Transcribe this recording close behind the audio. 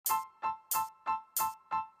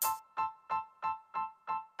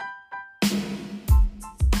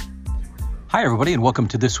Hi, everybody, and welcome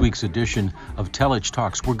to this week's edition of Telich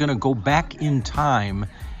Talks. We're going to go back in time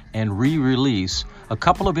and re-release a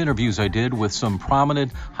couple of interviews I did with some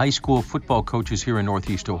prominent high school football coaches here in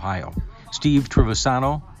Northeast Ohio. Steve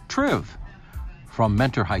Trevisano, Triv, from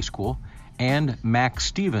Mentor High School, and Max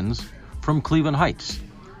Stevens from Cleveland Heights.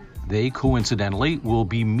 They coincidentally will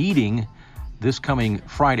be meeting this coming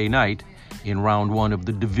Friday night in round one of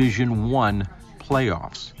the Division I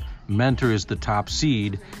playoffs. Mentor is the top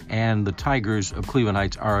seed, and the Tigers of Cleveland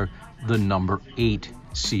Heights are the number 8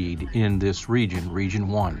 seed in this region, Region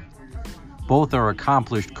 1. Both are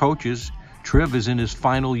accomplished coaches. Triv is in his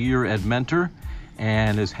final year at Mentor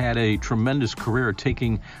and has had a tremendous career,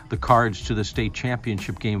 taking the Cards to the state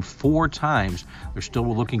championship game 4 times. They're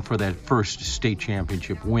still looking for that first state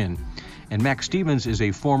championship win. And Max Stevens is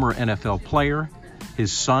a former NFL player.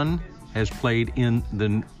 His son has played in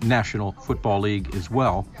the National Football League as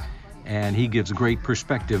well. And he gives great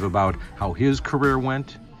perspective about how his career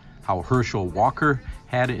went, how Herschel Walker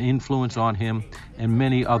had an influence on him, and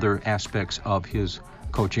many other aspects of his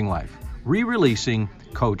coaching life. Re-releasing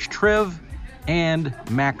Coach Triv and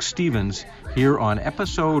Max Stevens here on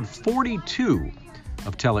episode 42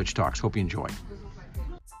 of Telich Talks. Hope you enjoy.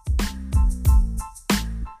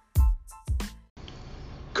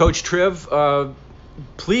 Coach Triv,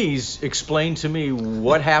 please explain to me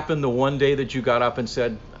what happened the one day that you got up and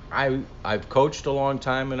said, I've coached a long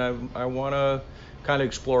time, and I want to kind of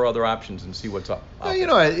explore other options and see what's up.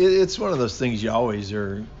 It's one of those things you always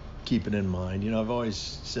are keeping in mind. I've always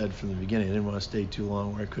said from the beginning I didn't want to stay too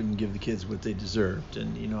long where I couldn't give the kids what they deserved,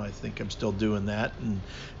 and I think I'm still doing that and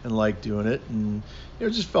like doing it, and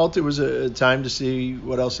just felt it was a time to see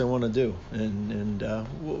what else I want to do, and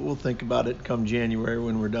we'll think about it come January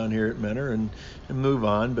when we're done here at Mentor and move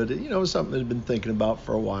on. But it was something I've been thinking about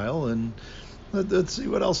for a while, and let's see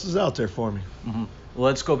what else is out there for me. Mm-hmm. Well,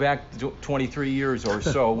 let's go back to 23 years or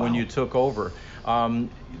so when you took over.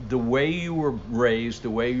 The way you were raised, the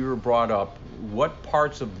way you were brought up, what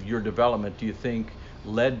parts of your development do you think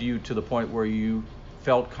led you to the point where you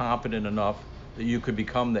felt confident enough that you could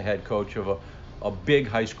become the head coach of a big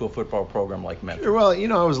high school football program like Mentor? Sure. Well,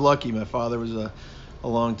 I was lucky. My father was a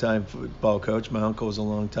long-time football coach. My uncle was a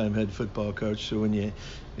long-time head football coach. So when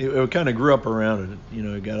it kind of grew up around it.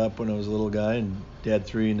 I got up when I was a little guy, and Dad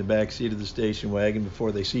threw you in the back seat of the station wagon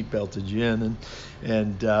before they seatbelted you in,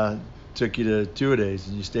 and took you to two-a-days,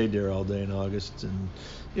 and you stayed there all day in August.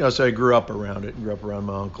 And so I grew up around it, and grew up around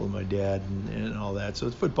my uncle and my dad and all that. So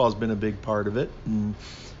football's been a big part of it, and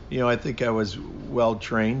I think I was well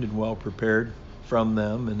trained and well prepared from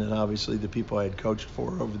them, and then obviously the people I had coached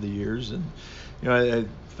for over the years, and I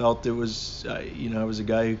felt it was, I was a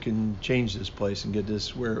guy who can change this place and get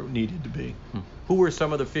this where it needed to be. Who were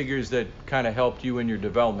some of the figures that kind of helped you in your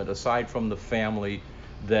development, aside from the family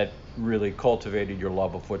that really cultivated your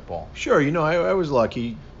love of football? Sure. I was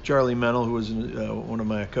lucky. Charlie Mennel, who was one of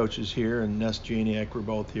my coaches here, and Ness Janiak were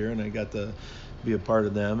both here, and I got to be a part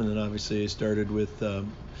of them. And then obviously I started with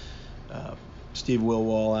Steve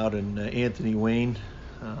Wilwall out and Anthony Wayne.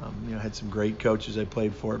 I had some great coaches I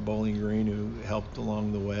played for at Bowling Green who helped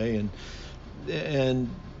along the way, and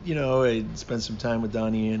I spent some time with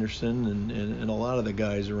Donnie Anderson and a lot of the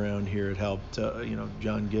guys around here had helped.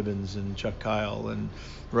 John Gibbons and Chuck Kyle and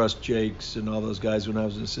Russ Jakes and all those guys when I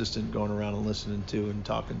was an assistant, going around and listening to and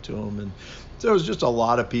talking to them, and so it was just a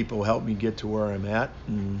lot of people who helped me get to where I'm at,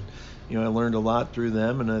 and I learned a lot through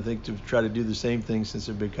them, and I think to try to do the same thing since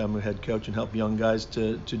I've become a head coach and help young guys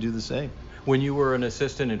to do the same. When you were an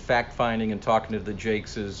assistant in fact-finding and talking to the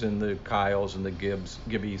Jakeses and the Kyles and the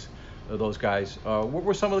Gibbies, those guys, what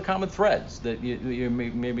were some of the common threads that you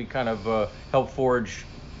maybe kind of helped forge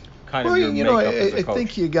kind of your makeup as a coach? I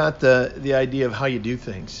think you got the idea of how you do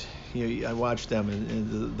things. I watched them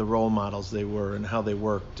and the role models they were and how they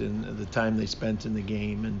worked and the time they spent in the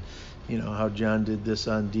game, and how John did this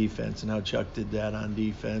on defense and how Chuck did that on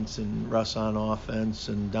defense, and Russ on offense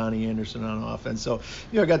and Donnie Anderson on offense. So,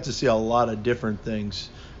 I got to see a lot of different things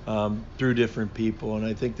through different people, and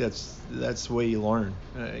I think that's the way you learn.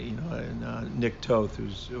 Nick Toth,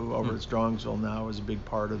 who's over at Strongsville now, is a big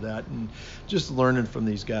part of that, and just learning from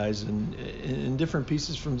these guys and different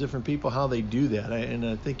pieces from different people how they do that. And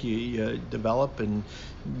I think you develop, and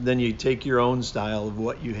then you take your own style of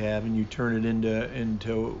what you have and you turn it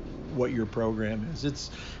into what your program is.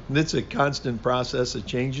 It's a constant process of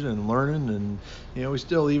changing and learning, and we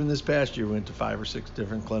still, even this past year, went to 5 or 6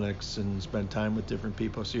 different clinics and spent time with different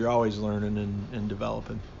people. So you're always learning and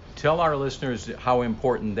developing. Tell our listeners how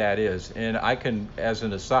important that is. And I can, as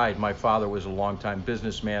an aside, my father was a longtime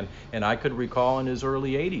businessman, and I could recall in his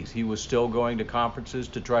early 80s, he was still going to conferences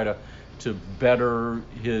to try to better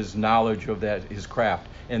his knowledge of his craft.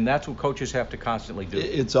 And that's what coaches have to constantly do.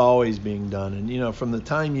 It's always being done. And, from the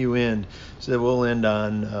time you end, so we'll end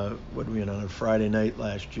on, what did we end on a Friday night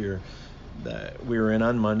last year? We were in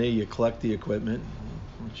on Monday. You collect the equipment,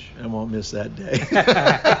 which I won't miss that day.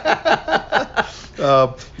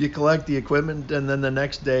 You collect the equipment, and then the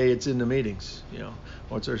next day it's in the meetings.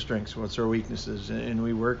 What's our strengths, what's our weaknesses, and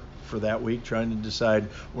we work for that week trying to decide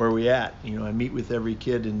where we at. I meet with every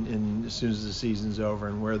kid in as soon as the season's over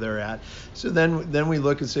and where they're at. So then we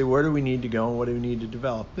look and say, where do we need to go and what do we need to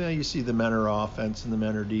develop? You see the men are offense and the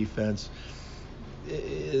men are defense.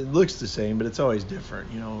 It looks the same, but it's always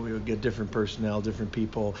different. We get different personnel, different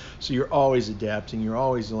people. So you're always adapting. You're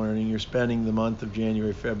always learning. You're spending the month of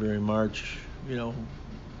January, February, March,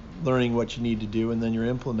 learning what you need to do, and then you're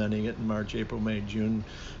implementing it in March, April, May, June,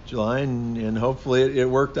 July, and hopefully it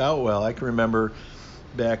worked out well. I can remember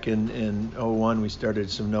back in 01, we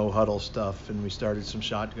started some no-huddle stuff, and we started some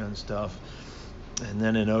shotgun stuff. And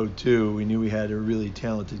then in 02, we knew we had a really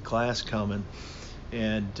talented class coming.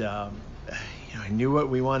 And I knew what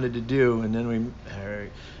we wanted to do, and then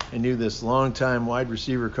I knew this longtime wide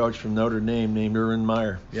receiver coach from Notre Dame named Urban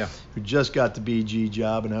Meyer, who just got the BG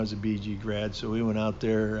job, and I was a BG grad. So we went out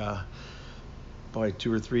there probably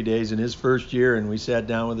 2 or 3 days in his first year, and we sat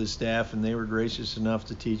down with his staff, and they were gracious enough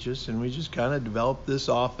to teach us, and we just kind of developed this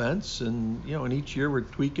offense. And and each year we're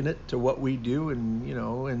tweaking it to what we do,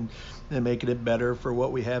 and and making it better for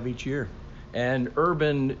what we have each year. And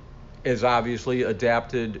Urban is obviously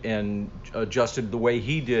adapted and adjusted the way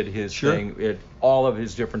he did his thing at all of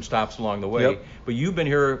his different stops along the way. Yep. But you've been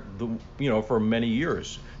here, for many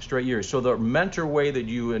years, straight years. So the mentor way that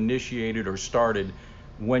you initiated or started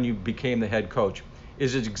when you became the head coach,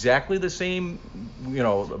 is it exactly the same,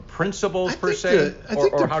 principles per se? I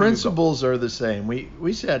think the principles are the same.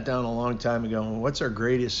 We sat down a long time ago, and what's our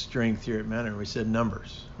greatest strength here at Mentor? We said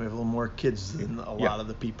numbers. We have a little more kids than a lot of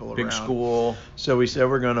the people around. Big school. So we said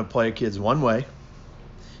we're going to play kids one way,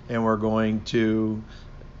 and we're going to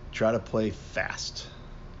try to play fast.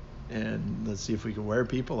 And let's see if we can wear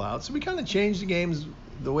people out. So we kind of changed the games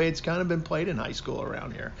the way it's kind of been played in high school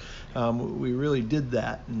around here. We really did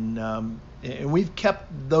that, and we've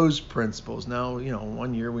kept those principles. Now,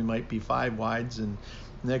 1 year we might be 5 wides, and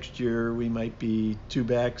next year we might be 2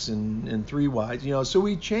 backs and 3 wides. So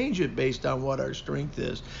we change it based on what our strength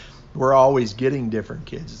is. We're always getting different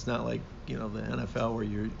kids. It's not like the NFL where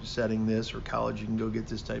you're setting this, or college you can go get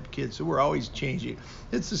this type of kid. So we're always changing.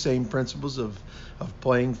 It's the same principles of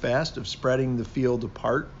playing fast, of spreading the field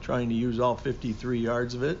apart, trying to use all 53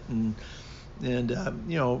 yards of it, and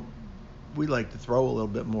we like to throw a little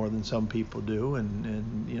bit more than some people do,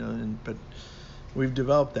 but we've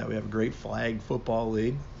developed that. We have a great flag football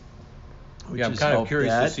league. I'm kind of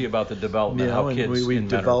curious to see about the development. How and kids we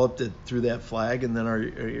developed it through that flag, and then our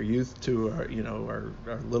youth to our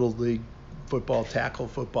little league football, tackle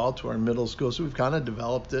football to our middle school. So we've kind of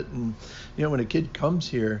developed it, and when a kid comes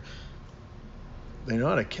here, they know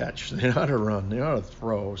how to catch, they know how to run, they know how to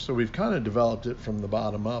throw. So we've kind of developed it from the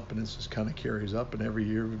bottom up, and it just kind of carries up. And every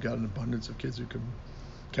year we've got an abundance of kids who can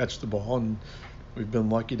catch the ball, and we've been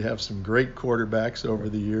lucky to have some great quarterbacks over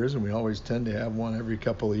the years, and we always tend to have one every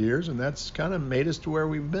couple of years, and that's kind of made us to where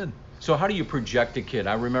we've been. So how do you project a kid?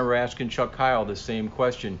 I remember asking Chuck Kyle the same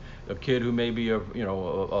question. A kid who may be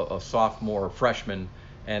a sophomore, freshman,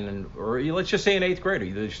 or let's just say an 8th grader.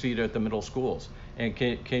 You see it at the middle schools. And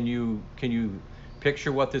can you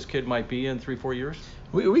picture what this kid might be in 3-4 years?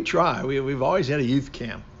 We try. We've always had a youth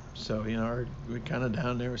camp. So, we're kind of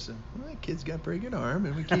down there. We said, that kid's got a pretty good arm,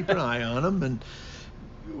 and we keep an eye on him. And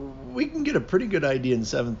we can get a pretty good idea in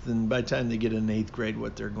 7th, and by the time they get in 8th grade,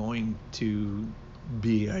 what they're going to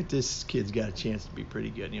be. Right? This kid's got a chance to be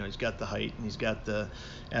pretty good. He's got the height, and he's got the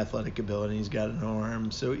athletic ability, and he's got an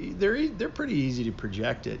arm. So they're pretty easy to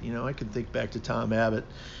project it. I can think back to Tom Abbott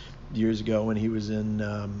years ago when he was in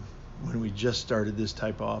when we just started this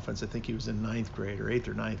type of offense. I think he was in 9th grade or 8th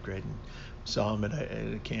or 9th grade, and saw him at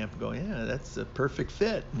a camp going, yeah, that's a perfect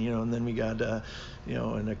fit. And then we got,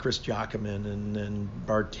 and Chris Jockerman and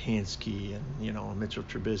Bart Tansky and, Mitchell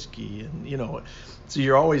Trubisky. And, so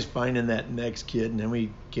you're always finding that next kid. And then we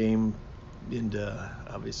came into,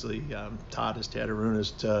 obviously, Tadas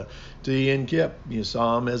Tatarunas to Ian Kipp. You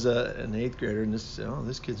saw him as an 8th grader, and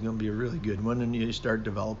this kid's going to be a really good one. And you start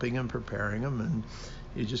developing him, preparing him, and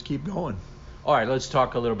you just keep going. All right, let's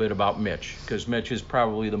talk a little bit about Mitch, because Mitch is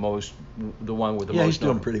probably the one with the most. Yeah, he's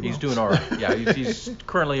doing pretty well. He's doing all right. Yeah, he's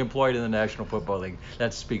currently employed in the National Football League.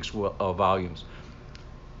 That speaks volumes.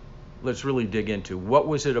 Let's really dig into what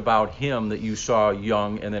was it about him that you saw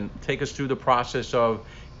young, and then take us through the process of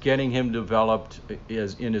getting him developed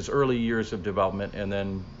in his early years of development, and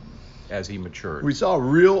then as he matured. We saw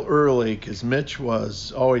real early because Mitch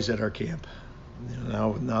was always at our camp.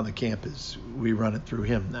 Now the camp we run it through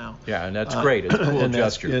him now. Yeah, and that's great. It's a cool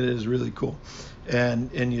gesture. It is really cool.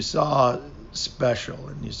 And you saw special,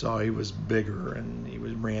 and you saw he was bigger, and he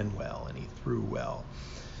ran well, and he threw well.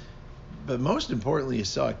 But most importantly, you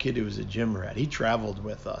saw a kid who was a gym rat. He traveled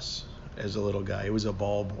with us as a little guy. He was a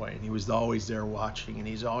ball boy, and he was always there watching, and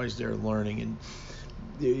he's always there learning. And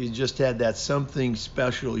you just had that something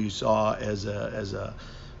special you saw as a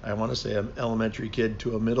I want to say an elementary kid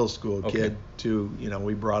to a middle school kid to,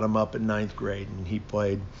 we brought him up in 9th grade, and he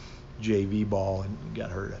played JV ball and got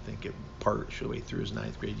hurt, I think, partially through his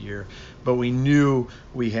 9th grade year. But we knew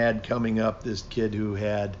we had coming up this kid who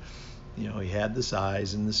had, he had the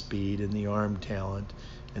size and the speed and the arm talent.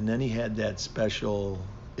 And then he had that special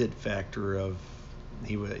it factor of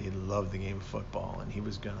he loved the game of football, and he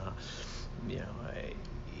was going to,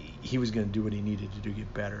 he was going to do what he needed to do to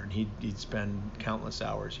get better, and he'd spend countless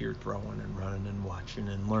hours here throwing and running and watching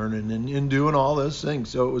and learning and doing all those things.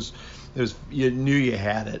 So it was you knew you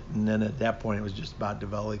had it, and then at that point it was just about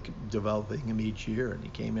developing him each year. And he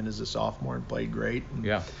came in as a sophomore and played great. And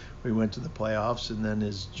yeah, we went to the playoffs, and then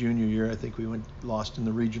his junior year I think we lost in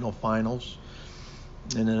the regional finals.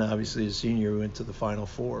 And then obviously his senior year we went to the Final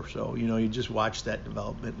Four. So you just watch that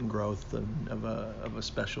development and growth of a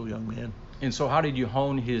special young man. And so how did you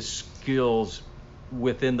hone his skills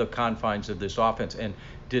within the confines of this offense? And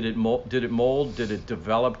did it mold, did it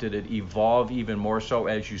develop, did it evolve even more so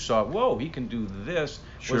as you saw, whoa, he can do this?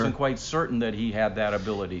 Sure. Wasn't quite certain that he had that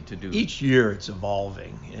ability to do. Each year it's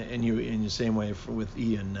evolving, and you in the same way with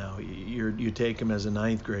Ian now. You take him as a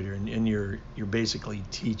 9th grader, and you're basically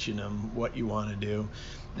teaching him what you want to do.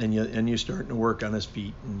 And you're starting to work on his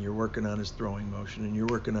feet, and you're working on his throwing motion, and you're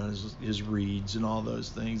working on his reads and all those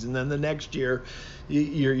things. And then the next year,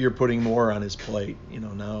 you're putting more on his plate.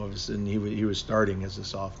 Now and he was starting as a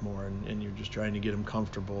sophomore, and you're just trying to get him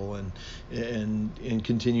comfortable and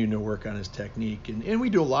continuing to work on his technique. And we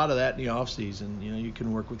do a lot of that in the off season. You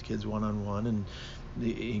can work with kids one-on-one, and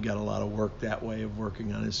he got a lot of work that way of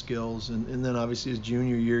working on his skills. And then obviously his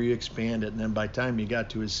junior year you expand it, and then by the time you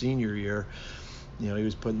got to his senior year, he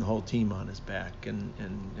was putting the whole team on his back, and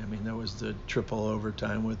I mean there was the triple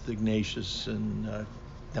overtime with Ignatius and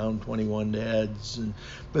down 21 to Eds,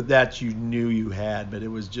 but that you knew you had. But it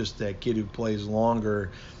was just that kid who plays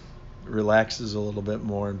longer, relaxes a little bit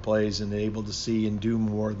more, and plays and able to see and do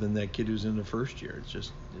more than that kid who's in the first year. It's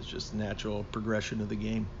just natural progression of the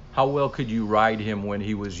game. How well could you ride him when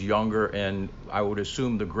he was younger? And I would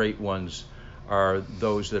assume the great ones are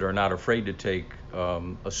those that are not afraid to take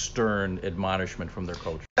a stern admonishment from their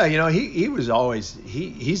coach. Yeah, he was always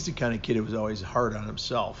he's the kind of kid who was always hard on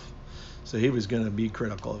himself. So he was going to be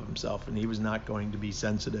critical of himself, and he was not going to be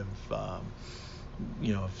sensitive.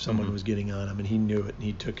 If someone was getting on him, and he knew it, and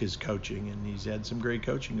he took his coaching, and he's had some great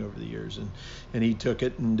coaching over the years, and he took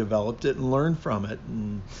it and developed it and learned from it.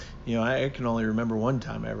 And I can only remember one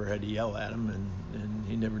time I ever had to yell at him, and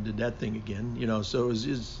he never did that thing again. So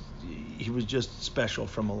he was just special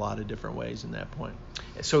from a lot of different ways in that point.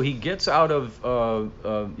 So he gets out of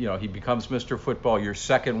he becomes Mr. Football, your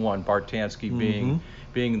second one, Bartansky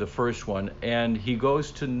being the first one, and he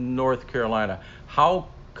goes to North Carolina. How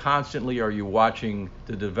constantly are you watching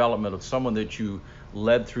the development of someone that you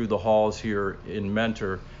led through the halls here in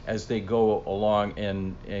Mentor as they go along,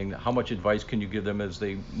 and how much advice can you give them as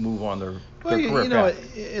they move on their career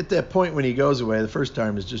path? At that point when he goes away, the first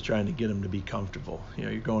time is just trying to get him to be comfortable.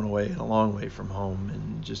 You're going away a long way from home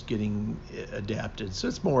and just getting adapted. So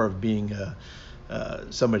it's more of being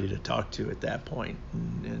somebody to talk to at that point,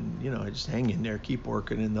 and just hang in there, keep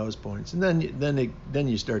working in those points, and then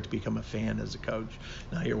you start to become a fan as a coach.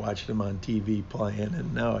 Now you're watching him on TV playing,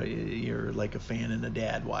 and now you're like a fan and a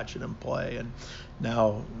dad watching him play. And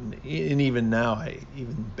even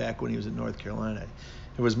back when he was in North Carolina,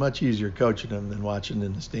 it was much easier coaching him than watching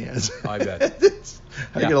in the stands. I bet.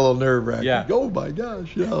 I get a little nerve-wracking. Yeah. Oh my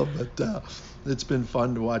gosh, but it's been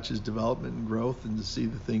fun to watch his development and growth, and to see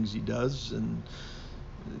the things he does, and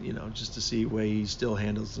just to see the way he still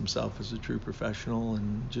handles himself as a true professional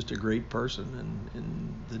and just a great person. And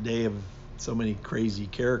in the day of so many crazy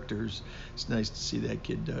characters, it's nice to see that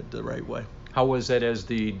kid do it the right way. How was that as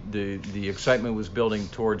the excitement was building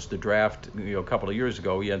towards the draft? A couple of years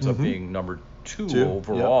ago, he ends up being number two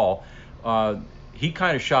overall. he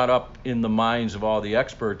kind of shot up in the minds of all the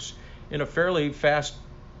experts in a fairly fast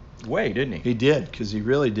way, didn't he? He did, because he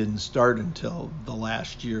really didn't start until the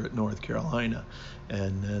last year at North Carolina,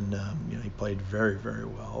 and then he played very, very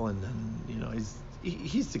well, and then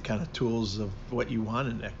he's the kind of tools of what you want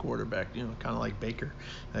in that quarterback, kind of like Baker,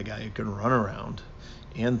 that guy who can run around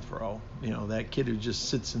and throw. That kid who just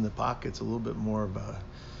sits in the pocket's a little bit more of a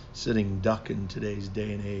sitting duck in today's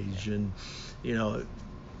day and age, and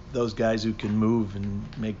those guys who can move and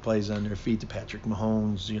make plays on their feet, the Patrick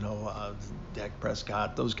Mahomes, Dak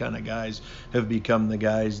Prescott, those kind of guys have become the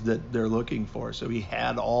guys that they're looking for. So he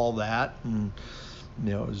had all that, and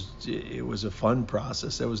it was a fun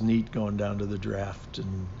process. That was neat, going down to the draft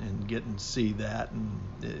and getting to see that, and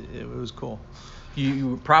it was cool.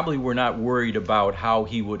 You probably were not worried about how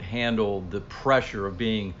he would handle the pressure of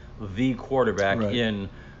being the quarterback Right. in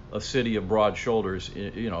a city of broad shoulders,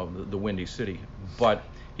 the Windy City. But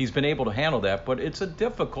he's been able to handle that, but it's a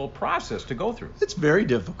difficult process to go through. It's very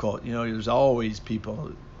difficult. There's always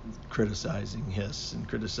people criticizing his and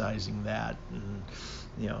criticizing that, and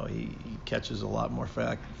he catches a lot more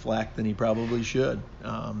flack than he probably should.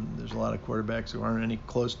 There's a lot of quarterbacks who aren't any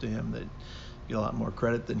close to him that get a lot more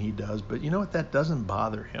credit than he does, but that doesn't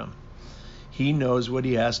bother him. He knows what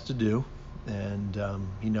he has to do, and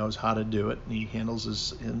he knows how to do it, and he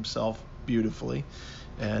handles himself beautifully.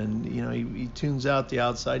 And he tunes out the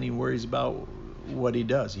outside, and he worries about what he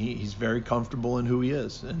does. He's very comfortable in who he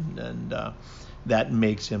is, and that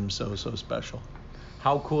makes him so special.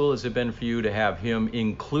 How cool has it been for you to have him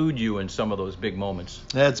include you in some of those big moments?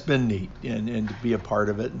 That's been neat, and to be a part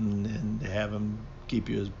of it, and to have him keep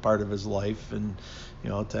you as part of his life. And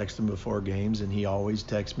I'll text him before games, and he always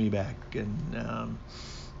texts me back, and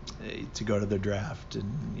to go to the draft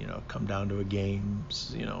and come down to a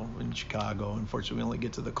games in Chicago. Unfortunately, we only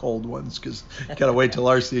get to the cold ones because gotta wait till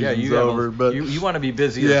our season's over. But you want to be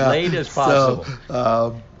busy as late as possible.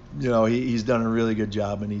 So, he's done a really good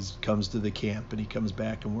job, and he comes to the camp, and he comes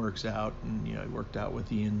back and works out, and he worked out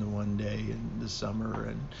with Ian the one day in the summer,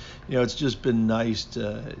 and it's just been nice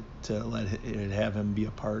to have him be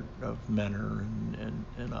a part of Mentor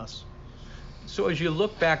and us. So as you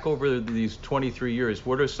look back over these 23 years,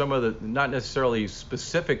 what are some of the, not necessarily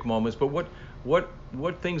specific moments, but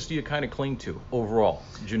what things do you kind of cling to overall,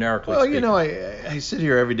 generically speaking? Well, I sit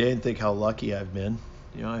here every day and think how lucky I've been.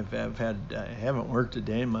 I haven't worked a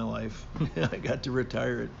day in my life. I got to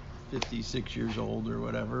retire at 56 years old or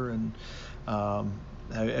whatever, and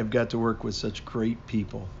I've got to work with such great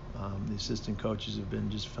people. The assistant coaches have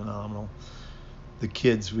been just phenomenal. The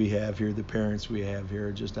kids we have here, the parents we have here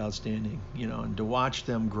are just outstanding, and to watch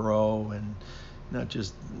them grow, and not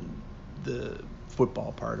just the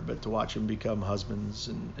football part of it, to watch them become husbands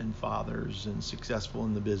and fathers and successful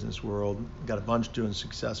in the business world. Got a bunch doing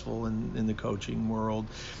successful in the coaching world.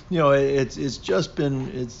 It's just been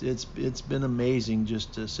it's been amazing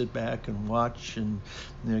just to sit back and watch. And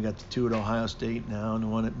got the two at Ohio State now and the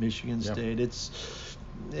one at Michigan State.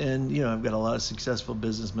 And I've got a lot of successful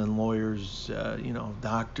businessmen, lawyers,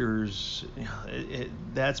 doctors.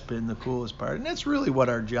 That's been the coolest part, and that's really what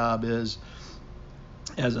our job is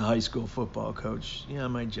as a high school football coach.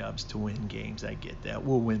 My job's to win games. I get that.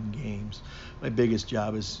 We'll win games. My biggest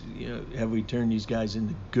job is, have we turned these guys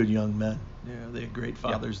into good young men? They're great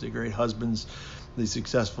fathers. They're great husbands. They're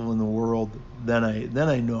successful in the world. Then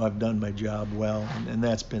I know I've done my job well, and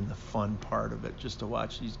that's been the fun part of it, just to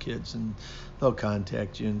watch these kids, and they'll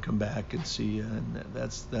contact you and come back and see you, and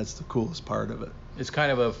that's the coolest part of it. It's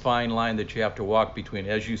kind of a fine line that you have to walk between.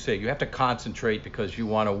 As you say, you have to concentrate because you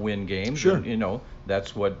want to win games. Sure. And,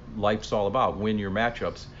 that's what life's all about, win your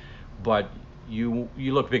matchups. But you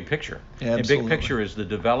look big picture. Absolutely. And big picture is the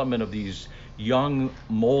development of these young,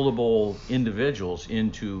 moldable individuals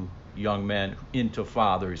into young men, into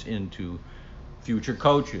fathers, into future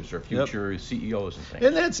coaches or future CEOs and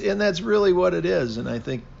things. And that's really what it is. And I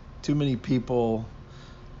think too many people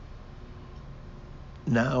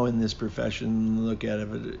now in this profession look at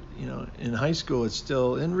it, in high school it's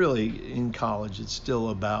still, and really in college it's still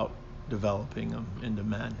about developing them into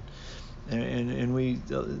men. And we,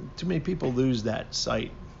 too many people lose that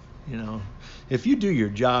sight. If you do your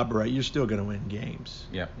job right, you're still going to win games.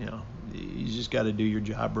 Yeah. You just got to do your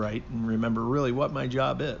job right and remember really what my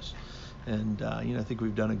job is. And I think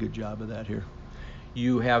we've done a good job of that here.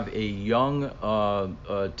 You have a young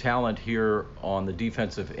talent here on the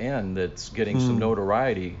defensive end that's getting some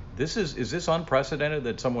notoriety. Is this unprecedented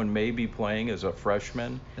that someone may be playing as a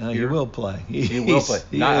freshman? He will play. He will play.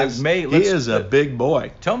 He is a big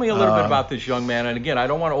boy. Tell me a little bit about this young man. And again, I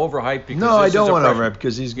don't want to overhype because I don't want to overhype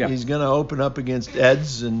because he's going to open up against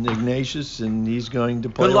Eds and Ignatius, and he's going to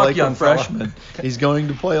play like a freshman. He's going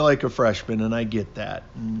to play like a freshman, and I get that.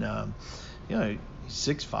 And he's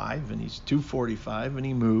 6'5", and he's 245, and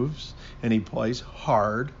he moves, and he plays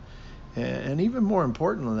hard. And even more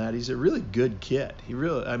important than that, he's a really good kid. He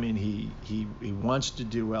wants to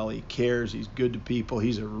do well. He cares. He's good to people.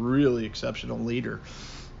 He's a really exceptional leader.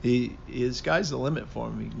 Sky's the limit for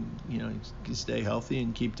him. He can stay healthy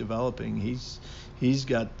and keep developing. He's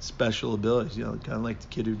got special abilities. Kind of like the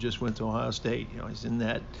kid who just went to Ohio State. He's in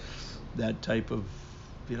that type of.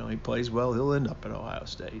 He plays well. He'll end up at Ohio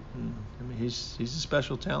State. And, he's a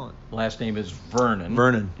special talent. Last name is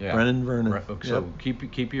Vernon. Yeah. Brennan Vernon. So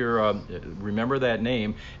keep your remember that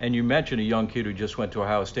name. And you mentioned a young kid who just went to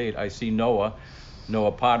Ohio State. I see Noah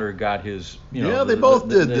Potter got his. They both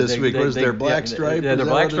did this week. Was their black stripe? Yeah, their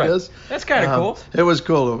black stripe. That's kind of cool. It was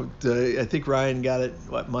cool. I think Ryan got it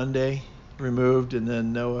Monday. Removed, and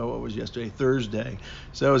then Noah, what was yesterday? Thursday.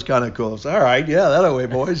 So it was kind of cool. So all right, that way,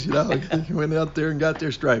 boys. Went out there and got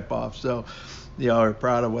their stripe off. So, we're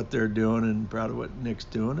proud of what they're doing and proud of what Nick's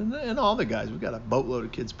doing, and all the guys. We've got a boatload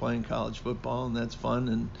of kids playing college football, and that's fun.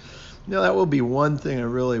 And that will be one thing I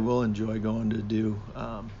really will enjoy going to do.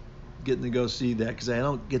 Getting to go see that because I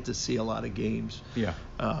don't get to see a lot of games. Yeah.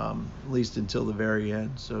 At least until the very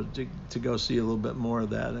end. So to go see a little bit more of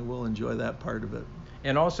that, I will enjoy that part of it.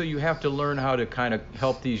 And also, you have to learn how to kind of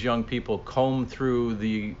help these young people comb through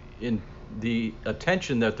the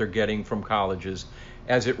attention that they're getting from colleges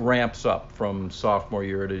as it ramps up from sophomore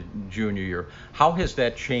year to junior year. How has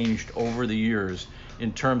that changed over the years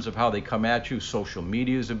in terms of how they come at you? Social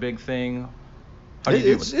media is a big thing. How do you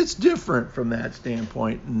deal with it? It's different from that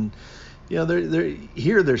standpoint, and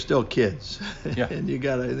they're still kids, yeah. And you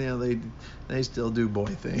gotta they still do boy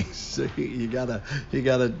things, so you gotta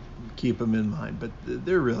keep them in mind. But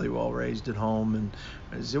they're really well raised at home,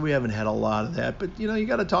 and so we haven't had a lot of that. But you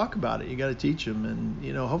got to talk about it. You got to teach them,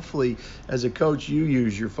 and hopefully as a coach you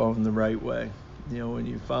use your phone the right way. When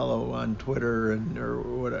you follow on Twitter or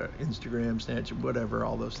whatever, Instagram, Snapchat, whatever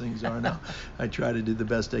all those things are now, I try to do the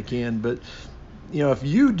best I can. But if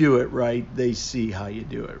you do it right, they see how you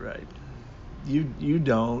do it right. You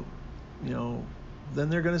don't, then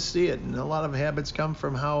they're going to see it. And a lot of habits come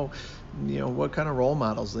from how, what kind of role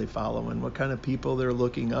models they follow and what kind of people they're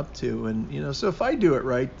looking up to. And, so if I do it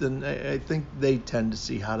right, then I think they tend to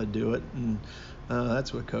see how to do it. And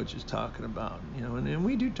that's what Coach is talking about, and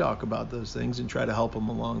we do talk about those things and try to help them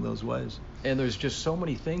along those ways. And there's just so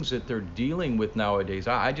many things that they're dealing with nowadays.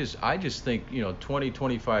 I just think, 20,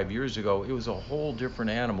 25 years ago, it was a whole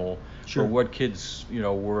different animal. Sure. For what kids,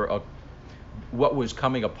 were what was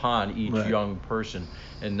coming upon each right. young person.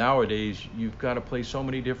 And nowadays, you've got to play so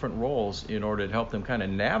many different roles in order to help them kind of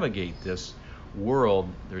navigate this world.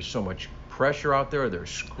 There's so much pressure out there. There's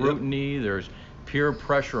scrutiny. Yep. There's peer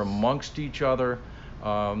pressure amongst each other.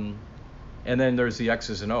 And then there's the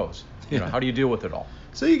X's and O's. How do you deal with it all?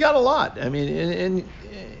 So you got a lot. I mean,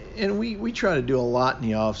 and we try to do a lot in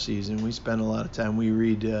the off season. We spend a lot of time. We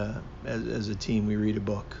read, as a team, we read a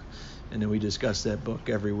book. And then we discuss that book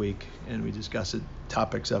every week, and we discuss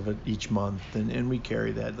topics of it each month, and we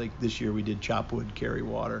carry that. Like this year we did Chop Wood, Carry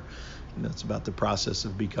Water, and that's about the process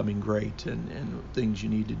of becoming great and things you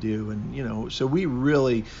need to do. And, so we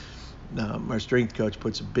really, our strength coach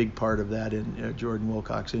puts a big part of that in, Jordan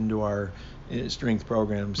Wilcox, into our strength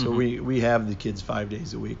program. So mm-hmm. we have the kids 5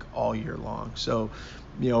 days a week all year long. So,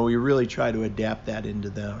 we really try to adapt that into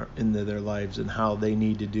their lives and how they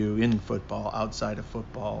need to do in football, outside of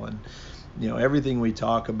football. And, everything we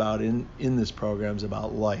talk about in this program is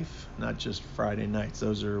about life, not just Friday nights.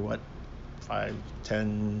 Those are 5,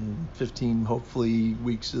 10, 15, hopefully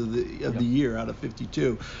weeks of the year out of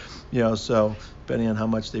 52, so depending on how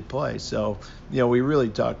much they play. So, we really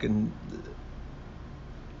talking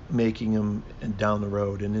making them down the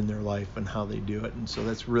road and in their life and how they do it. And so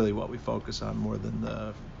that's really what we focus on more than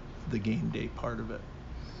the game day part of it.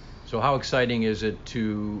 So how exciting is it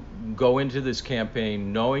to go into this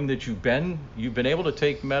campaign knowing that you've been able to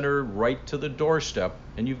take Mentor right to the doorstep,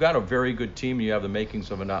 and you've got a very good team, and you have the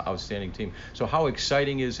makings of an outstanding team. So how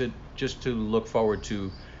exciting is it just to look forward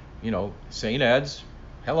to, St. Ed's?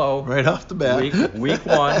 Hello. Right off the bat. Week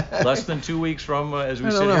 1, less than 2 weeks from as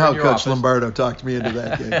we sit here in your office. I don't know how Coach Lombardo talked me into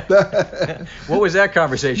that game. What was that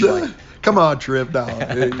conversation like? Come on, Tripp. No,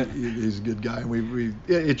 he's a good guy.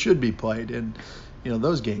 It should be played. And,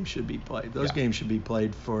 those games should be played. Those games should be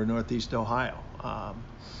played for Northeast Ohio.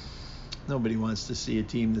 Nobody wants to see a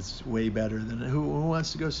team that's way better than who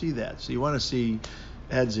wants to go see that? So you want to see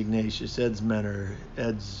Ed's Ignatius, Ed's Menor,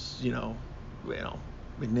 Ed's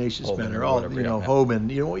Ignatius Menor, all Hoban.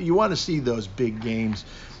 You want to see those big games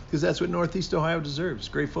because that's what Northeast Ohio deserves. It's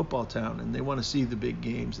a great football town, and they want to see the big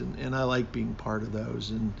games, and I like being part of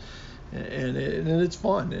those, and it's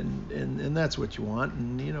fun, and that's what you want,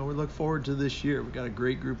 and we look forward to this year. We got a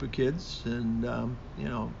great group of kids, and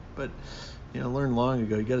but learned long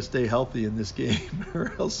ago you got to stay healthy in this game,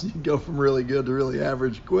 or else you go from really good to really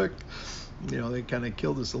average quick. They kind of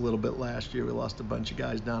killed us a little bit last year. We lost a bunch of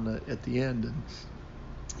guys down at the end, and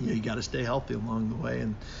you got to stay healthy along the way,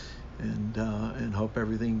 and hope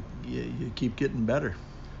everything you keep getting better.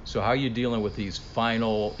 So how are you dealing with these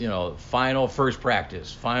final first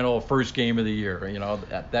practice, final first game of the year?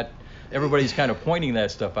 That everybody's kind of pointing that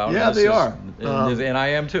stuff out. Yeah, they are. And I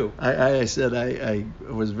am too. I said I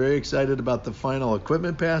was very excited about the final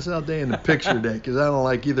equipment pass out day and the picture day because I don't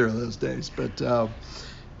like either of those days. But the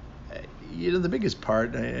biggest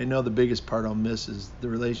part, I know the biggest part I'll miss is the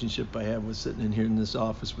relationship I have with sitting in here in this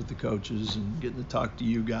office with the coaches and getting to talk to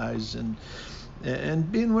you guys and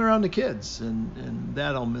being around the kids, and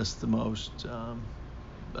that I'll miss the most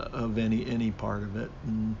of any part of it.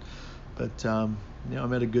 But I'm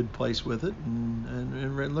at a good place with it,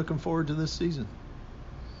 and looking forward to this season.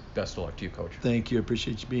 Best of luck to you, Coach. Thank you. I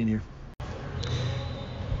appreciate you being here.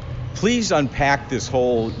 Please unpack this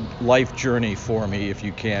whole life journey for me, if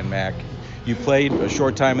you can, Mac. You played a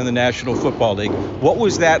short time in the National Football League. What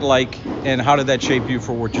was that like, and how did that shape you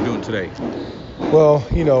for what you're doing today? Well,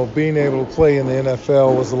 being able to play in the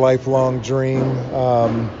NFL was a lifelong dream.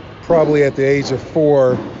 Probably at the age of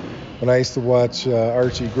 4, when I used to watch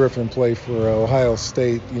Archie Griffin play for Ohio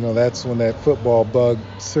State, that's when that football bug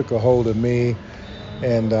took a hold of me.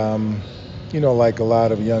 And, like a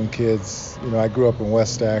lot of young kids, I grew up in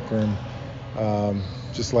West Akron,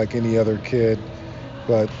 just like any other kid.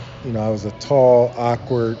 But, I was a tall,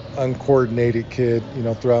 awkward, uncoordinated kid,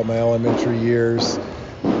 throughout my elementary years.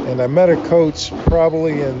 And I met a coach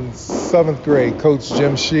probably in 7th grade, Coach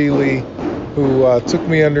Jim Sheely, who took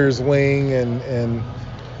me under his wing and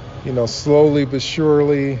slowly but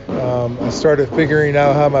surely, I started figuring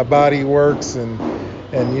out how my body works. And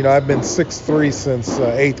I've been 6'3" since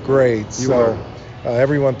 8th grade. So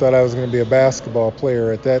everyone thought I was going to be a basketball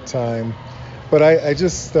player at that time. But I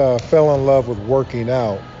just fell in love with working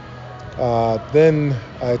out. Then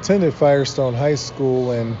I attended Firestone High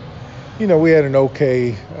School, and we had an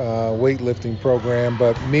okay weightlifting program,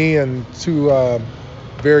 but me and 2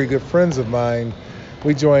 very good friends of mine,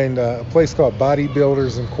 we joined a place called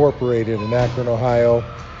Bodybuilders Incorporated in Akron, Ohio,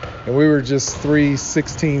 and we were just 3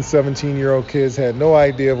 16, 17-year-old kids, had no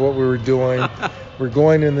idea of what we were doing. We're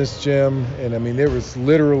going in this gym, and there was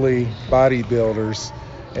literally bodybuilders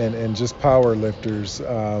and just power lifters,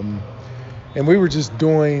 and we were just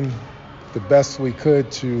doing the best we could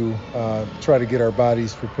to try to get our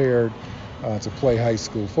bodies prepared to play high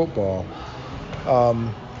school football.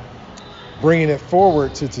 Bringing it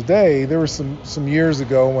forward to today, there were some years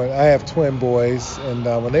ago when I have twin boys, and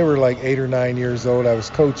when they were like 8 or 9 years old, I was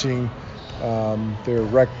coaching their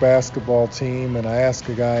rec basketball team, and I asked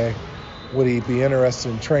a guy, would he be interested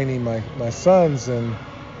in training my sons? And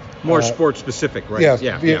more sports specific, right?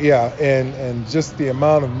 Yeah. And just the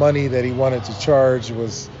amount of money that he wanted to charge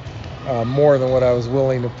was more than what I was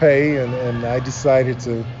willing to pay, and I decided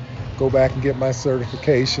to go back and get my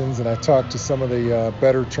certifications, and I talked to some of the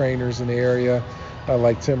better trainers in the area,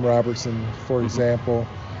 like Tim Robertson, for example,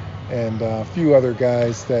 and a few other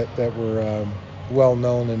guys that were well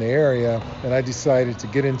known in the area, and I decided to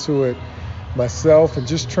get into it myself and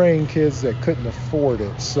just train kids that couldn't afford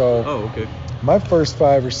it. So my first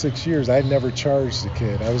 5 or 6 years, I never charged a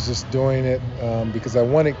kid. I was just doing it because I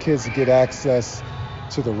wanted kids to get access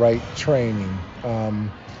to the right training.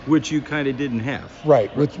 Which you kind of didn't have. Right,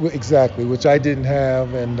 which I didn't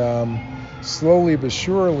have, and slowly but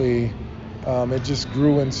surely it just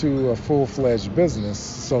grew into a full-fledged business.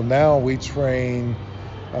 So now we train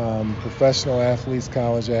professional athletes,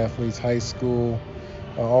 college athletes, high school,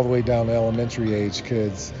 all the way down to elementary age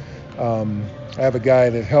kids. I have a guy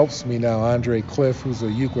that helps me now, Andre Cliff, who's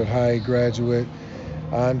a Euclid High graduate.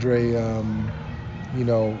 Andre,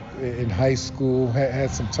 in high school had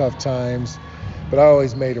some tough times, but I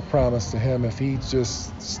always made a promise to him if he'd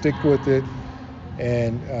just stick with it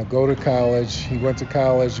and go to college. He went to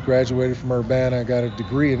college, graduated from Urbana, got a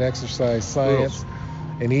degree in exercise science,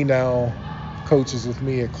 and he now coaches with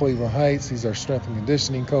me at Cleveland Heights. He's our strength and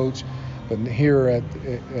conditioning coach. But here at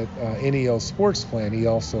NEO Sports Plan, he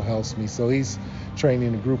also helps me. So he's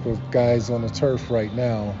training a group of guys on the turf right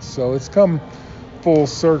now. So it's come full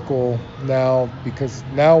circle now, because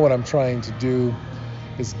now what I'm trying to do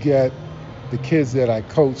is get the kids that I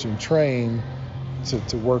coach and train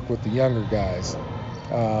to work with the younger guys.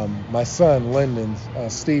 My son, Lyndon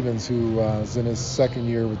Stevens, who is in his second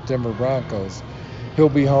year with Denver Broncos, he'll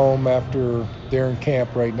be home after they're in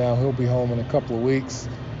camp right now. He'll be home in a couple of weeks.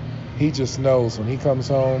 He just knows when he comes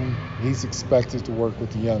home, he's expected to work with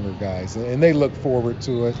the younger guys, and they look forward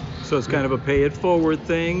to it. So it's kind of a pay-it-forward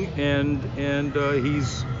thing, and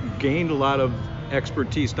he's gained a lot of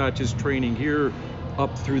expertise, not just training here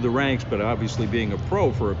up through the ranks, but obviously being a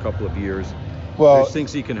pro for a couple of years. Well, there's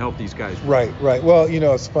things he can help these guys with. Right. Well,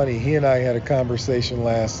 it's funny. He and I had a conversation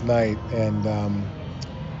last night, and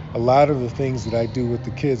a lot of the things that I do with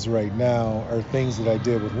the kids right now are things that I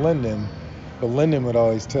did with Lyndon. But Lyndon would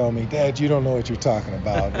always tell me, "Dad, you don't know what you're talking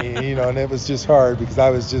about." And it was just hard because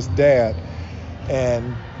I was just dad.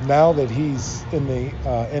 And now that he's in the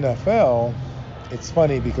NFL, it's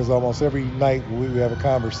funny because almost every night we have a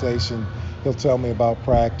conversation, he'll tell me about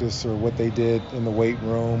practice or what they did in the weight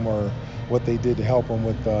room or what they did to help them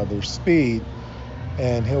with their speed.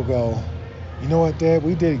 And he'll go, "You know what, Dad?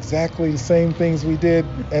 We did exactly the same things we did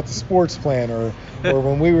at the sports plant, or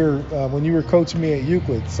when you were coaching me at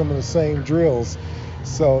Euclid, some of the same drills."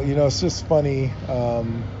 So it's just funny,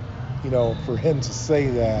 for him to say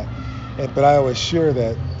that. But I always share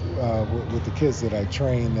that with the kids that I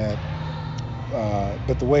train.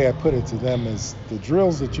 But the way I put it to them is the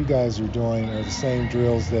drills that you guys are doing are the same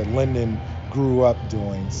drills that Lyndon grew up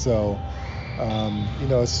doing. So.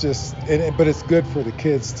 It's just, but it's good for the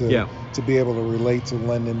kids to be able to relate to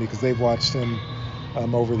Lyndon because they've watched him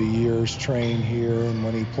over the years train here and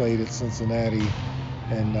when he played at Cincinnati,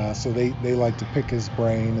 and so they like to pick his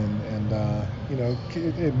brain, and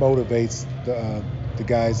it motivates the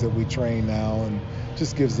guys that we train now and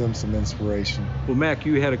just gives them some inspiration. Well, Mac,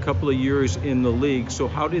 you had a couple of years in the league, so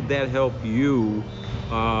how did that help you,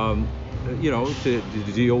 to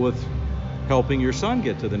deal with helping your son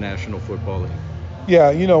get to the National Football League?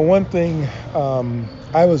 Yeah, one thing,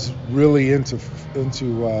 I was really into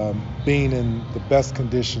being in the best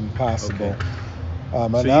condition possible.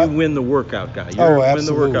 Okay. So you win the workout guy. Absolutely. Win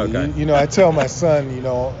the workout guy. I tell my son,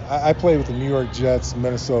 I played with the New York Jets,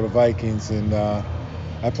 Minnesota Vikings, and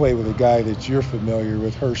I played with a guy that you're familiar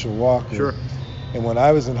with, Herschel Walker. Sure. And when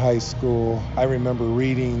I was in high school, I remember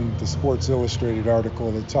reading the Sports Illustrated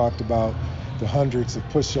article that talked about the hundreds of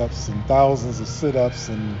push-ups and thousands of sit-ups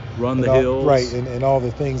and run the hills, right, and all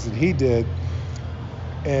the things that he did.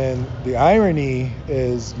 And the irony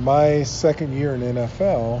is, my second year in the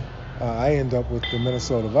NFL, I ended up with the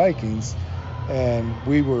Minnesota Vikings, and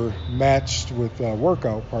we were matched with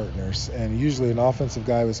workout partners. And usually an offensive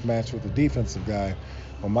guy was matched with a defensive guy.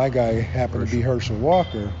 Well, my guy happened to be Herschel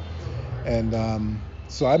Walker, and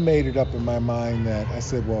so I made it up in my mind that I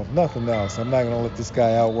said, well, if nothing else, I'm not going to let this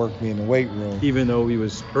guy outwork me in the weight room. Even though he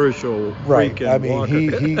was Herschel right. freaking I mean,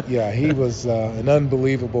 Walker. he was an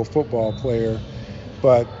unbelievable football player.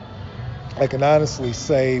 But I can honestly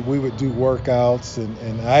say we would do workouts,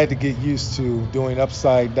 and I had to get used to doing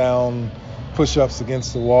upside down push-ups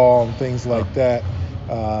against the wall and things like that.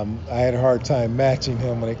 I had a hard time matching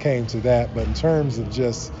him when it came to that. But in terms of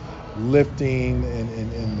just lifting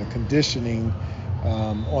and the conditioning,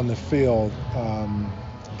 on the field,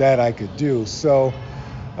 that I could do. So,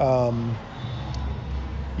 and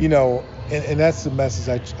that's the message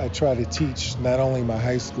I try to teach not only my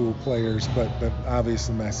high school players, but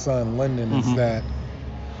obviously my son, Lyndon, is that,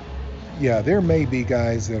 there may be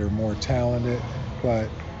guys that are more talented, but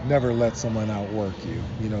never let someone outwork you.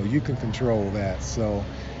 You can control that. So,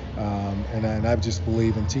 and I just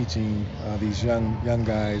believe in teaching these young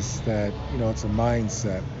guys that, it's a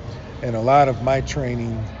mindset. And a lot of my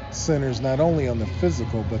training centers not only on the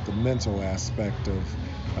physical but the mental aspect of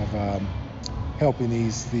helping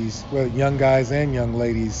these young guys and young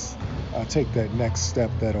ladies take that next step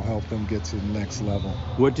that'll help them get to the next level.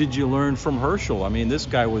 What did you learn from Herschel? I mean, this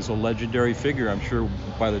guy was a legendary figure, I'm sure,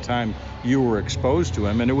 by the time you were exposed to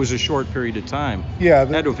him, and it was a short period of time. Yeah.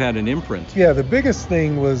 Had to have had an imprint. Yeah, the biggest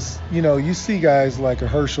thing was, you see guys like a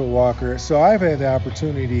Herschel Walker. So I've had the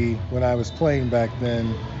opportunity when I was playing back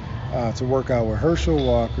then to work out with Herschel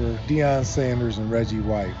Walker, Deion Sanders, and Reggie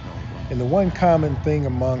White. And the one common thing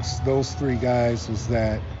amongst those three guys was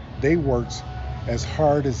that they worked as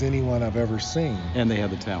hard as anyone I've ever seen. And they had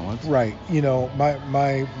the talent. Right.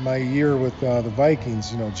 My year with the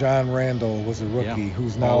Vikings, John Randall was a rookie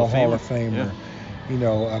who's now a Hall of Famer.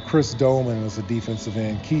 Yeah. Chris Doman was a defensive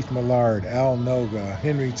end, Keith Millard, Al Noga,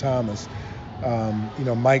 Henry Thomas.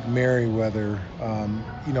 Mike Merriweather,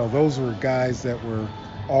 those were guys that were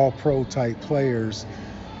all pro type players.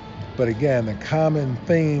 But again, the common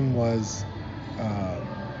theme was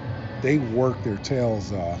they worked their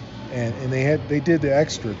tails off, and they did the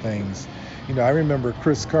extra things. I remember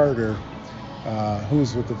Chris Carter, who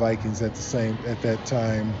was with the Vikings at that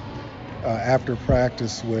time, after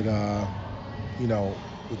practice would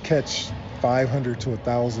catch 500 to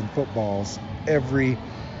 1,000 footballs every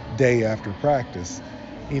day after practice.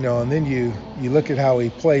 And then you look at how he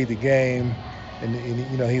played the game, and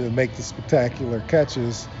he would make the spectacular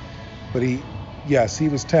catches, but he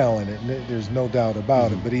was talented, there's no doubt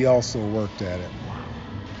about it, but he also worked at it.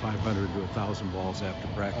 500 to 1,000 balls after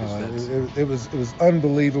practice. It was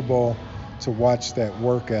unbelievable to watch that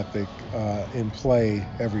work ethic in play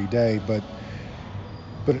every day,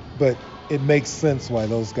 but it makes sense why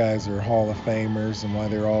those guys are Hall of Famers and why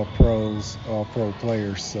they're all pros, all pro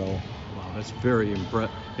players. So, wow, that's very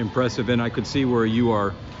impressive, and I could see where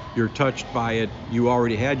you're touched by it. You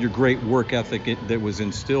already had your great work ethic that was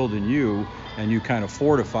instilled in you, and you kind of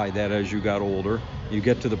fortified that as you got older. You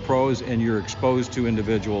get to the pros and you're exposed to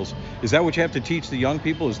individuals. Is that what you have to teach the young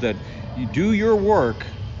people, is that you do your work,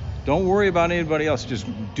 don't worry about anybody else, just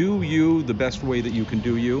do you the best way that you can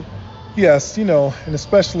do you? Yes, and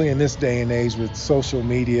especially in this day and age with social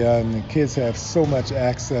media, and the kids have so much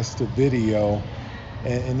access to video,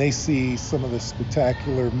 and they see some of the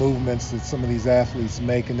spectacular movements that some of these athletes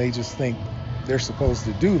make, and they just think they're supposed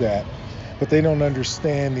to do that. But they don't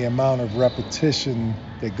understand the amount of repetition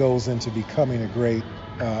that goes into becoming a great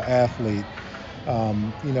athlete.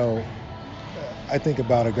 I think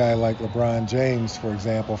about a guy like LeBron James, for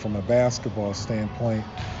example, from a basketball standpoint.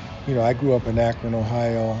 I grew up in Akron,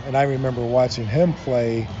 Ohio, and I remember watching him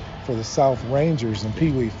play for the South Rangers in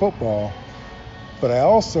Pee Wee football. But I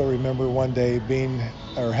also remember one day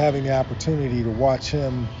having the opportunity to watch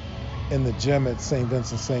him in the gym at St.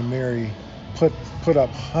 Vincent St. Mary put up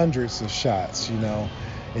hundreds of shots,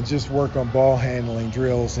 and just work on ball handling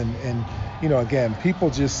drills. And again, people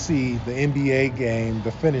just see the NBA game,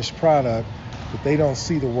 the finished product, but they don't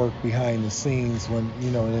see the work behind the scenes when,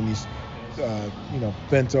 and he's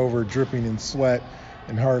bent over, dripping in sweat,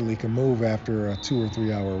 and hardly can move after a 2 or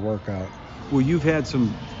 3 hour workout. Well, you've had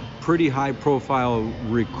some pretty high profile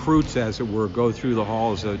recruits, as it were, go through the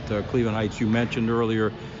halls at Cleveland Heights. You mentioned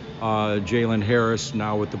earlier Jalen Harris,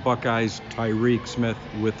 now with the Buckeyes, Tyreek Smith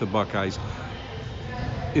with the Buckeyes.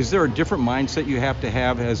 Is there a different mindset you have to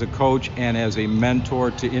have as a coach and as a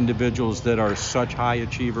mentor to individuals that are such high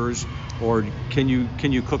achievers, or can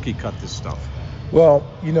you cookie cut this stuff? Well,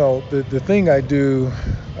 the thing I do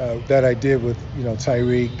that I did with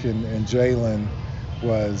Tyreek and Jalen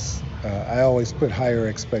was I always put higher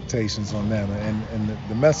expectations on them, and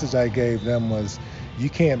the message I gave them was, you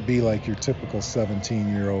can't be like your typical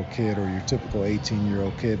 17-year-old kid or your typical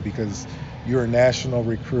 18-year-old kid, because you're a national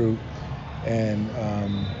recruit, and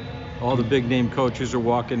all the big name coaches are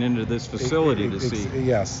walking into this facility to see.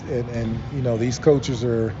 Yes, and these coaches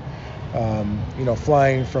are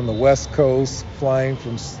flying from the West Coast, flying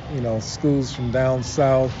from schools from down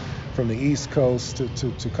south, from the East Coast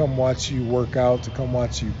to come watch you work out, to come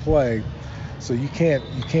watch you play. So you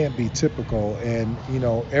can't be typical. And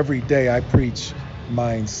every day I preach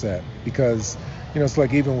mindset, because it's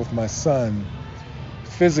like, even with my son,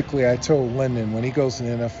 physically I told Lyndon, when he goes to the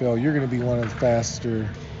NFL, you're going to be one of the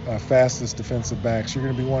fastest defensive backs, you're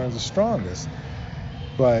going to be one of the strongest,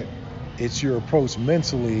 but it's your approach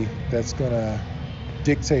mentally that's going to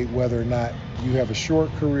dictate whether or not you have a short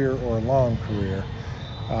career or a long career.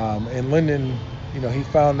 And Lyndon, he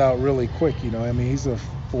found out really quick. He's a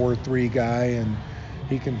 4'3" guy, and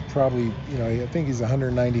he can probably, I think he's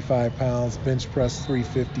 195 pounds, bench press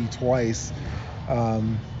 350 twice.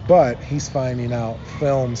 But he's finding out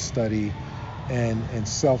film study and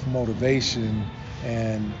self-motivation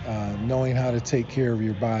and knowing how to take care of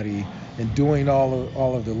your body and doing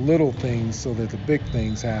all of the little things so that the big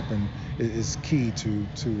things happen is key to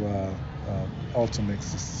ultimate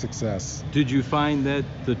success. Did you find that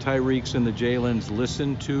the Tyreeks and the Jalens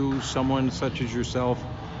listened to someone such as yourself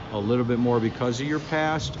a little bit more because of your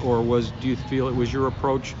past, or do you feel it was your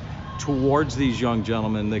approach towards these young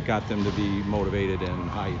gentlemen that got them to be motivated and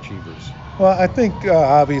high achievers? Well, I think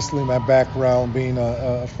obviously my background, being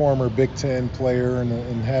a former Big Ten player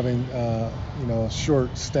and having a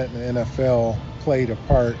short stint in the NFL, played a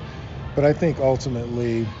part. But I think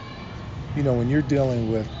ultimately, when you're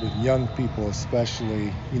dealing with young people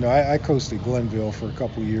especially, I coached at Glenville for a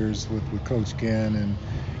couple years with Coach Ginn, and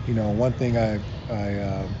One thing I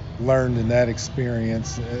learned in that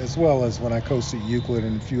experience, as well as when I coached at Euclid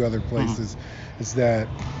and a few other places, is that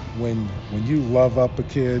when you love up a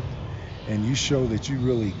kid and you show that you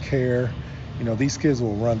really care, these kids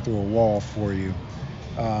will run through a wall for you.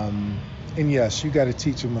 And yes, you got to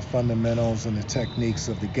teach them the fundamentals and the techniques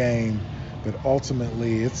of the game, but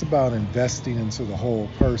ultimately it's about investing into the whole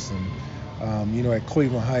person. At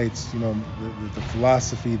Cleveland Heights, the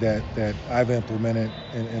philosophy that I've implemented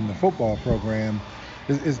in the football program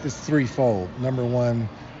is threefold. Number one,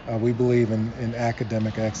 we believe in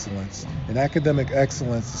academic excellence. And academic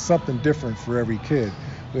excellence is something different for every kid.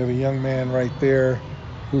 We have a young man right there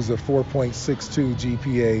who's a 4.62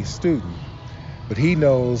 GPA student. But he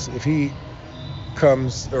knows if he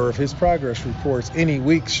comes, or if his progress reports any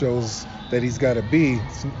week shows that he's got a B,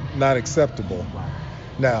 it's not acceptable.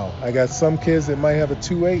 Now, I got some kids that might have a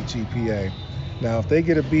 2.8 GPA. Now, if they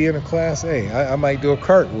get a B in a class A, I might do a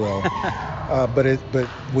cartwheel. But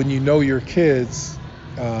when you know your kids,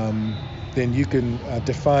 then you can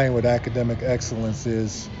define what academic excellence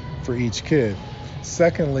is for each kid.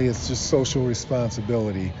 Secondly, it's just social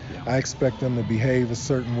responsibility. I expect them to behave a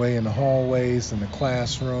certain way in the hallways, in the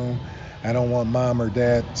classroom. I don't want mom or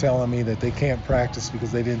dad telling me that they can't practice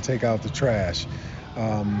because they didn't take out the trash.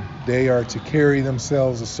 They are to carry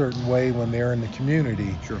themselves a certain way when they're in the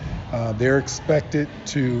community. Sure. They're expected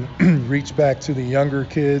to reach back to the younger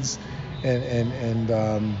kids and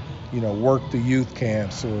work the youth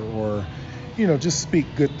camps or just speak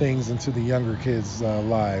good things into the younger kids'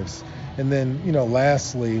 lives. And then,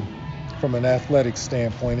 lastly, from an athletic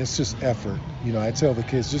standpoint, it's just effort. I tell the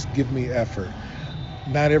kids, just give me effort.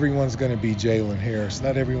 Not everyone's going to be Jalen Harris.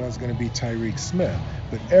 Not everyone's going to be Tyreek Smith.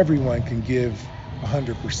 But everyone can give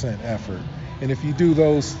 100% effort. And if you do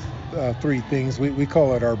those three things, we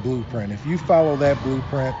call it our blueprint. If you follow that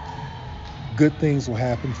blueprint, good things will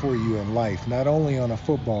happen for you in life, not only on a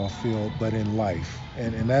football field, but in life.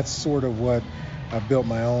 And that's sort of what I've built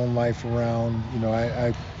my own life around.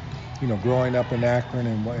 I growing up in Akron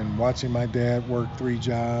and watching my dad work 3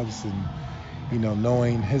 jobs and,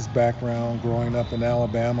 knowing his background, growing up in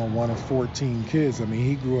Alabama, one of 14 kids. I mean,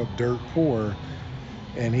 he grew up dirt poor,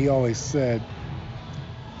 and he always said,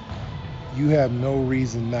 you have no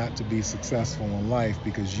reason not to be successful in life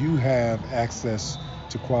because you have access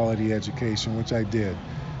to quality education, which I did.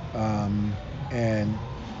 And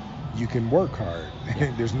you can work hard.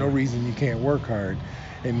 There's no reason you can't work hard.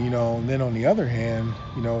 And, then on the other hand,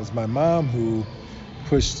 it was my mom who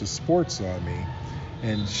pushed the sports on me.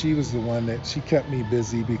 And she was the one that she kept me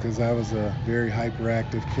busy because I was a very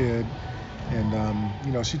hyperactive kid.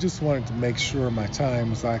 And, she just wanted to make sure my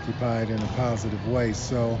time was occupied in a positive way.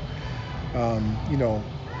 So,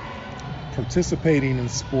 participating in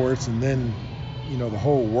sports and then, the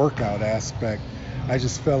whole workout aspect, I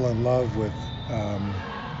just fell in love with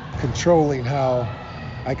controlling how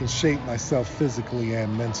I can shape myself physically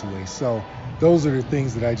and mentally. So those are the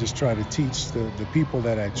things that I just try to teach the people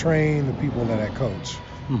that I train, the people that I coach.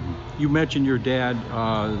 Mm-hmm. You mentioned your dad,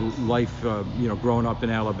 life, growing up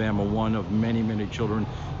in Alabama, one of many, many children.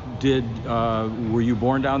 Were you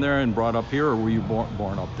born down there and brought up here, or were you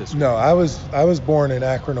born up this way? No, I was born in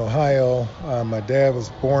Akron, Ohio. My dad was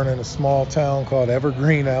born in a small town called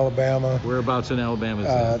Evergreen, Alabama. Whereabouts in Alabama is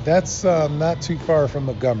that? That's not too far from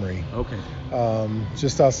Montgomery. Okay.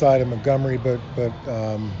 Just outside of Montgomery, but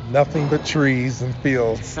nothing but trees and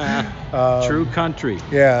fields. True country.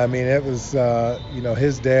 Yeah, I mean, it was,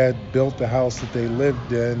 his dad built the house that they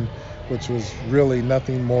lived in, which was really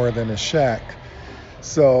nothing more than a shack.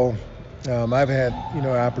 So I've had,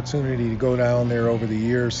 opportunity to go down there over the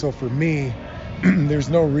years. So for me, there's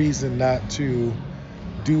no reason not to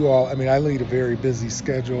do all. I mean, I lead a very busy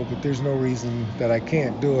schedule, but there's no reason that I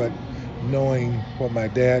can't do it, knowing what my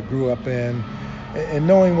dad grew up in and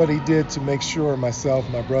knowing what he did to make sure myself,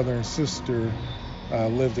 my brother and sister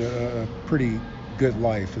lived a pretty good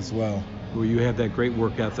life as well. Well, you have that great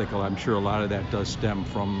work ethic. I'm sure a lot of that does stem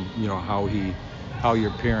from, how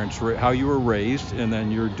your parents, how you were raised, and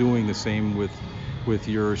then you're doing the same with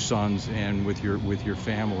your sons and with your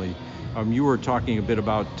family. You were talking a bit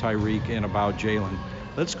about Tyreek and about Jalen.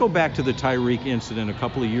 Let's go back to the Tyreek incident a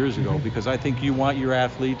couple of years ago, because I think you want your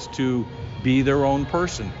athletes to be their own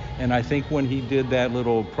person. And I think when he did that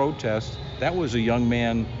little protest, that was a young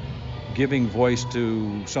man giving voice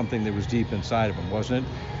to something that was deep inside of him, wasn't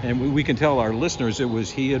it? And we can tell our listeners it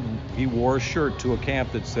was he wore a shirt to a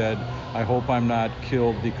camp that said, "I hope I'm not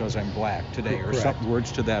killed because I'm black today," or some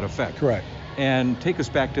words to that effect. Correct. And take us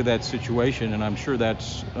back to that situation, and I'm sure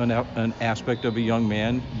that's an aspect of a young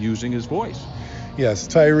man using his voice. Yes,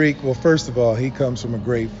 Tyreek, well, first of all, he comes from a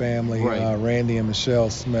great family. Right. Randy and Michelle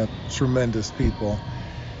Smith, tremendous people.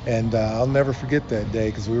 And I'll never forget that day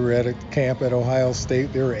because we were at a camp at Ohio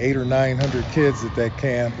State. There were 800 or 900 kids at that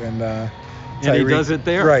camp. And he does it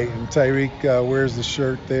there? Right, and Tyreek wears the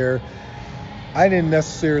shirt there. I didn't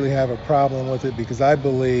necessarily have a problem with it because I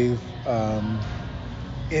believe, and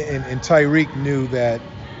Tyreek knew that,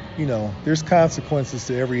 there's consequences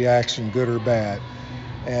to every action, good or bad.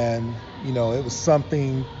 And, it was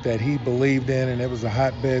something that he believed in, and it was a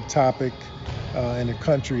hotbed topic in the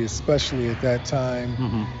country, especially at that time.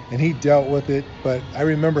 Mm-hmm. And he dealt with it. But I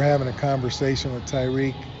remember having a conversation with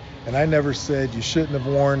Tyreek, and I never said you shouldn't have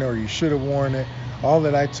worn it or you should have worn it. All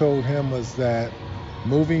that I told him was that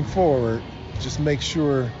moving forward, just make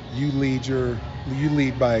sure you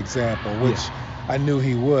lead by example, which I knew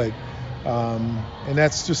he would. And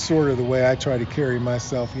that's just sort of the way I try to carry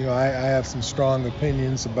myself. I have some strong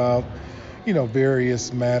opinions about,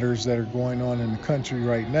 various matters that are going on in the country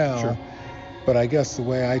right now. Sure. But I guess the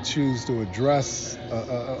way I choose to address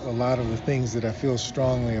a lot of the things that I feel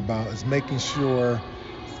strongly about is making sure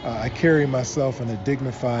I carry myself in a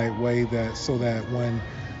dignified way so that when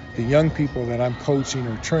the young people that I'm coaching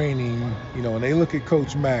or training, when they look at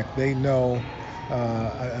Coach Mack, they know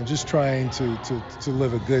I'm just trying to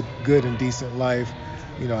live a good and decent life.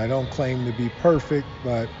 I don't claim to be perfect,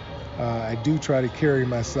 but I do try to carry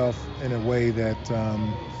myself in a way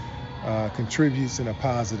that contributes in a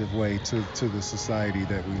positive way to the society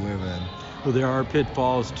that we live in. Well, there are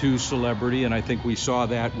pitfalls to celebrity, and I think we saw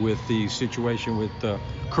that with the situation with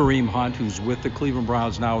Kareem Hunt, who's with the Cleveland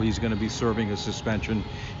Browns now. He's going to be serving a suspension.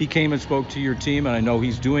 He came and spoke to your team, and I know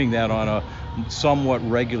he's doing that on a somewhat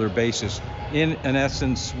regular basis. In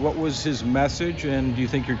essence, what was his message, and do you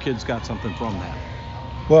think your kids got something from that?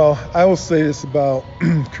 Well, I will say this about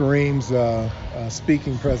Kareem's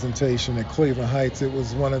speaking presentation at Cleveland Heights. It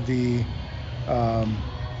was one of the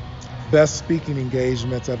best speaking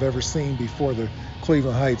engagements I've ever seen before the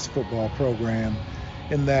Cleveland Heights football program,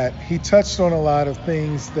 in that he touched on a lot of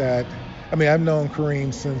things that, I've known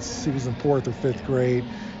Kareem since he was in 4th or 5th grade.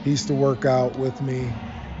 He used to work out with me,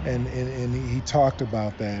 and he talked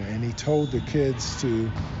about that, and he told the kids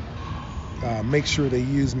to make sure they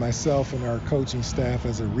use myself and our coaching staff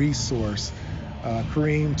as a resource.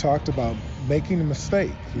 Kareem talked about making a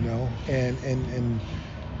mistake, and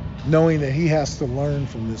knowing that he has to learn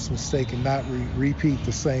from this mistake and not repeat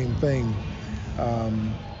the same thing.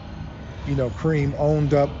 Kareem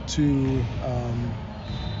owned up to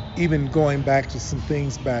even going back to some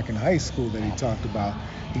things back in high school that he talked about.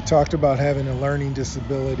 He talked about having a learning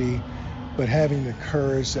disability, but having the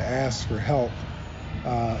courage to ask for help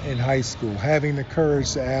in high school, having the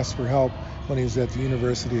courage to ask for help when he was at the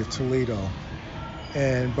University of Toledo.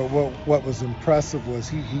 But what was impressive was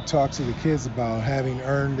he talked to the kids about having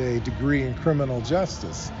earned a degree in criminal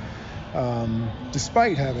justice,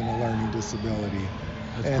 despite having a learning disability.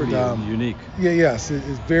 That's pretty unique. Yes,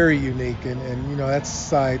 it's very unique, and that's a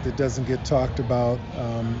side that doesn't get talked about,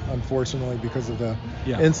 unfortunately, because of the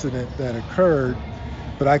incident that occurred.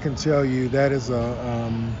 But I can tell you that is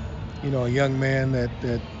a young man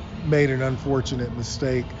that made an unfortunate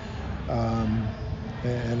mistake.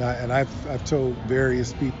 And I've told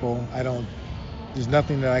various people, there's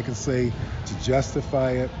nothing that I can say to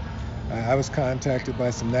justify it. I was contacted by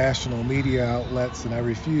some national media outlets, and I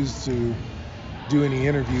refused to do any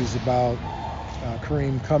interviews about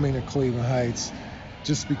Kareem coming to Cleveland Heights,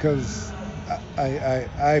 just because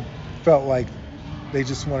I felt like they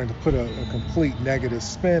just wanted to put a complete negative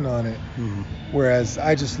spin on it. Mm-hmm. Whereas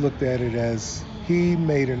I just looked at it as he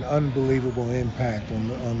made an unbelievable impact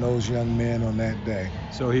on those young men on that day.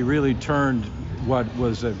 So he really turned what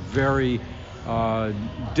was a very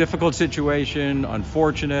difficult situation,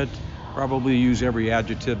 unfortunate, probably use every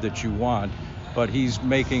adjective that you want, but he's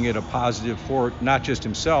making it a positive for not just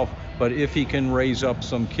himself, but if he can raise up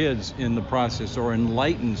some kids in the process or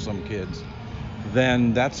enlighten some kids,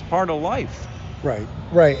 then that's part of life. Right.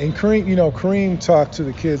 And Kareem talked to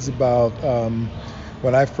the kids about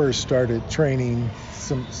when I first started training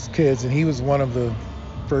some kids, and he was one of the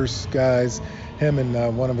first guys, him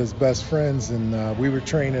and one of his best friends, and we were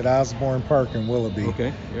trained at Osborne Park in Willoughby.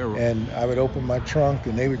 Okay. Yeah, right. And I would open my trunk,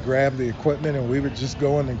 and they would grab the equipment, and we would just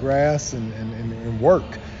go in the grass and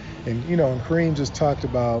work. And Kareem just talked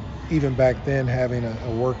about, even back then, having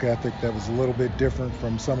a work ethic that was a little bit different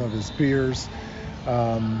from some of his peers.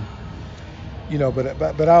 But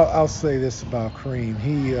I'll say this about Kareem.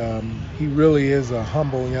 He really is a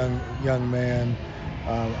humble young man.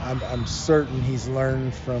 I'm certain he's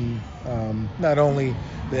learned from not only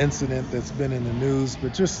the incident that's been in the news,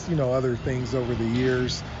 but just other things over the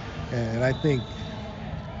years. And I think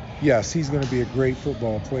yes, he's going to be a great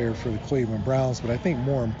football player for the Cleveland Browns, but I think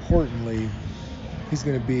more importantly, he's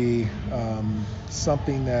going to be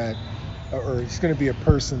something that, or he's going to be a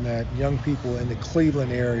person that young people in the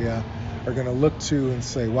Cleveland area are going to look to and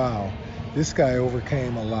say, wow, this guy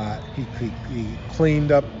overcame a lot. He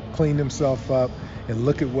cleaned himself up, and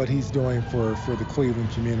look at what he's doing for the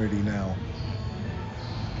Cleveland community now.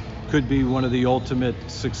 Could be one of the ultimate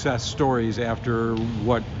success stories after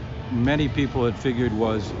what many people had figured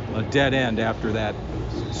was a dead end after that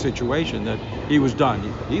situation, that he was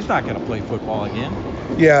done. He's not going to play football again.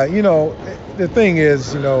 Yeah, the thing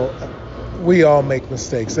is, we all make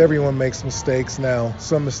mistakes. Everyone makes mistakes. Now,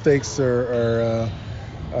 some mistakes are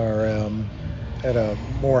at a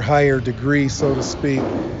more higher degree, so to speak.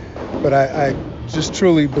 But I just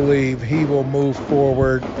truly believe he will move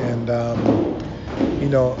forward, and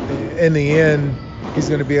in the end, he's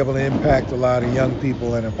going to be able to impact a lot of young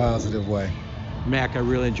people in a positive way. Mac, I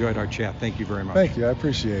really enjoyed our chat. Thank you very much. Thank you. I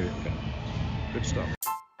appreciate it. Good stuff.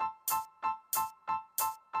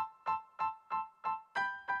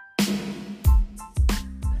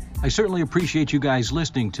 I certainly appreciate you guys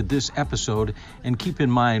listening to this episode, and keep in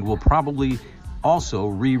mind we'll probably also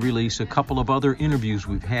re-release a couple of other interviews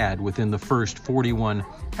we've had within the first 41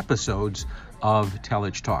 episodes of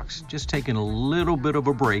Telich Talks. Just taking a little bit of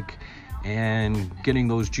a break and getting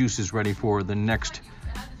those juices ready for the next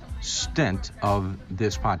stint of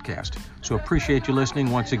this podcast. So appreciate you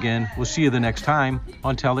listening once again. We'll see you the next time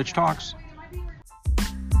on Telich Talks.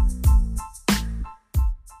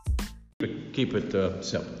 Keep it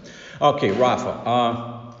simple. Okay,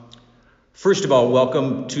 Rafa. First of all,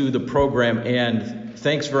 welcome to the program, and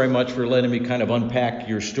thanks very much for letting me kind of unpack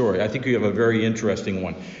your story. I think you have a very interesting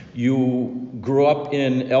one. You grew up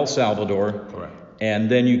in El Salvador. Correct. And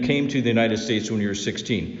then you came to the United States when you were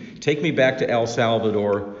 16. Take me back to El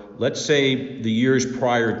Salvador, let's say the years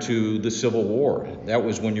prior to the Civil War. That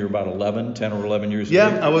was when you were about 10 or 11 years old.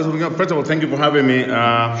 Yeah, I was. First of all, thank you for having me.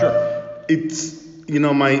 Sure. It's,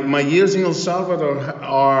 my years in El Salvador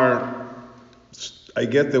are, I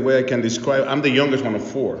get the way I can describe, I'm the youngest one of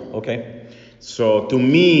four. Okay. So to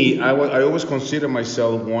me, I always consider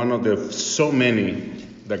myself one of the so many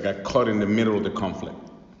that got caught in the middle of the conflict.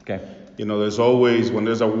 Okay. There's always, when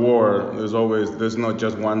there's a war, there's not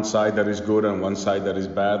just one side that is good and one side that is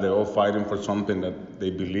bad. They're all fighting for something that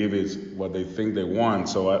they believe is what they think they want.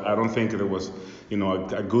 So I don't think there was,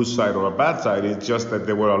 a good side or a bad side. It's just that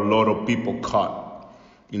there were a lot of people caught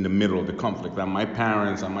in the middle of the conflict. And my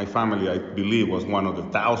parents and my family, I believe, was one of the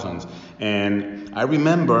thousands. And I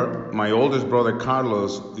remember my oldest brother,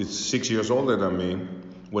 Carlos, is 6 years older than me.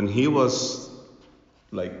 When he was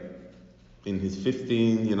like in his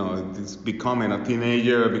 15, he's becoming a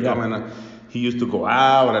teenager, he used to go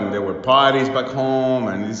out, and there were parties back home,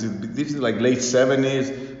 and this is like late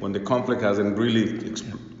 70s when the conflict hasn't really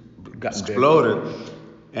exploded.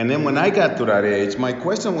 And then when I got to that age, my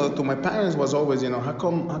question to my parents was always, how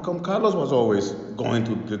come Carlos was always going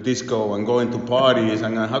to the disco and going to parties,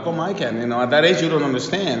 and how come I can't? At that age you don't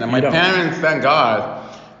understand. And my parents, thank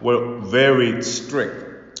God, were very strict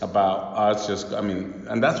about us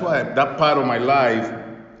and that's why that part of my life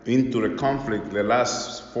into the conflict, the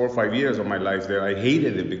last 4 or 5 years of my life there, I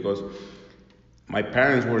hated it because my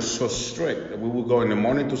parents were so strict. We would go in the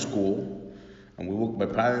morning to school, and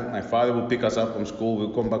my father would pick us up from school,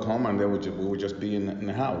 we'd come back home, and we would just be in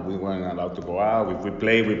the house. We weren't allowed to go out. If we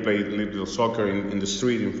played little soccer in the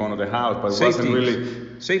street in front of the house, but it wasn't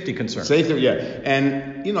really... Safety concern. Safety, yeah.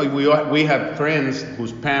 And, we had friends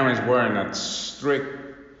whose parents weren't as strict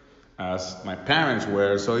as my parents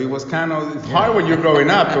were, so it was kind of hard when you're growing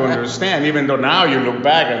up to understand, even though now you look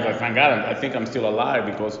back and like, thank God, I think I'm still alive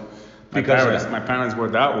because my parents were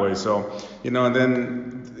that way. So, and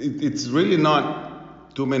then it's really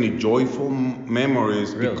not too many joyful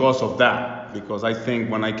memories because of that. Because I think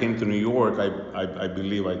when I came to New York, I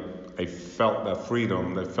believe I felt that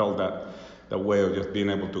freedom, I felt that way of just being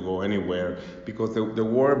able to go anywhere, because the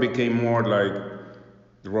war became more like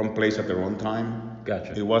the wrong place at the wrong time.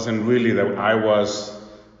 Gotcha. It wasn't really that I was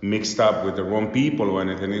mixed up with the wrong people or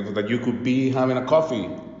anything. It was that you could be having a coffee,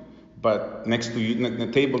 but next to you,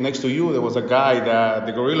 the table next to you, there was a guy that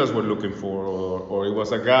the guerrillas were looking for, or it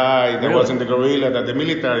was a guy that wasn't the guerrilla that the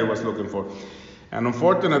military was looking for. And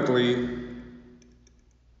unfortunately,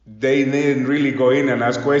 they didn't really go in and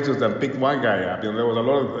ask questions and pick one guy up. There was a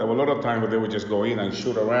lot of time where they would just go in and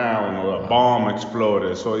shoot around, or a bomb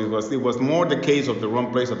exploded. So it was more the case of the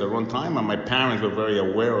wrong place at the wrong time, and my parents were very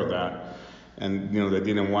aware of that, and they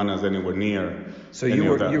didn't want us anywhere near. So you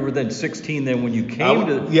were then 16 then when you came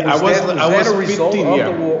to. Yeah, I was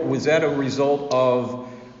 15. Was that a result of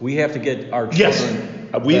we have to get our children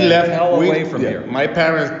We the left hell away from here. My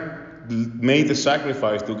parents made the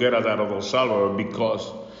sacrifice to get us out of El Salvador because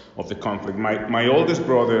of the conflict. My oldest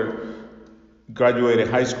brother graduated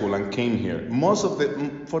high school and came here.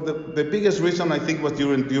 The biggest reason I think was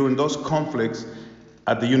during those conflicts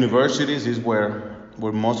at the universities is where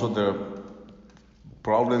most of the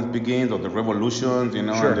problems begin, or the revolutions,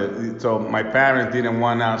 Sure. So my parents didn't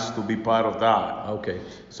want us to be part of that. Okay.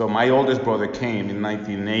 So my oldest brother came in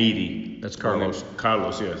 1980. That's Carlos.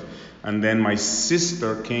 Carlos, yes. And then my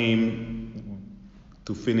sister came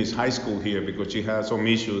to finish high school here because she had some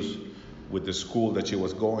issues with the school that she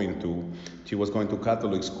was going to. She was going to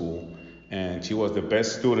Catholic school, and she was the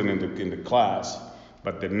best student in the class.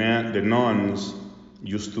 But the nuns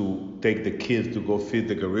used to take the kids to go feed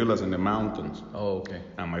the gorillas in the mountains. Oh, okay.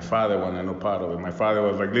 And my father wanted no part of it. My father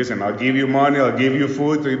was like, listen, I'll give you money, I'll give you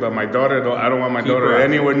food to eat, but my daughter, I don't want my daughter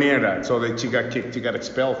anywhere near that. So she got kicked, she got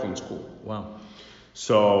expelled from school. Wow.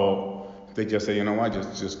 So they just said, you know what,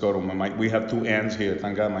 just go to we have two aunts here,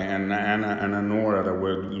 thank God, my Aunt Anna and Nora, that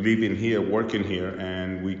were living here, working here,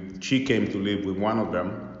 and she came to live with one of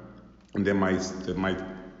them. And then my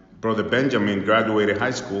brother Benjamin graduated high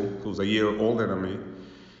school, he was a year older than me,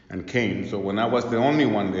 and came. So when I was the only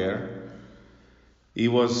one there, it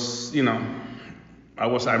was, I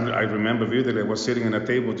remember vividly, I was sitting at a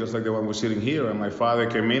table just like the one we're sitting here, and my father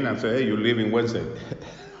came in and said, hey, you're leaving Wednesday.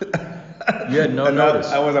 You had no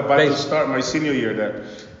notice. I was about to start my senior year there.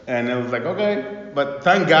 And I was like, okay. But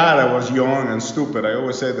thank God I was young and stupid. I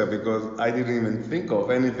always say that because I didn't even think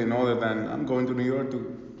of anything other than I'm going to New York to...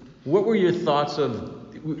 What were your thoughts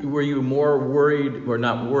were you more worried, or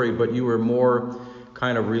not worried, but you were more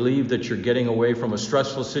kind of relieved that you're getting away from a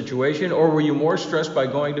stressful situation, or were you more stressed by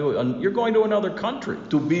you're going to another country?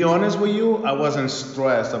 To be honest with you, I wasn't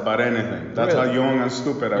stressed about anything. That's Really? how young and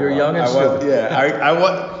stupid I was. You're young and stupid.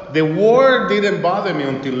 The war didn't bother me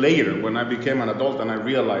until later when I became an adult and I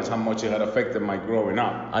realized how much it had affected my growing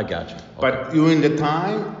up. I got you. Okay. But during the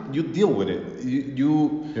time, you deal with it.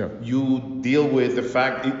 You deal with the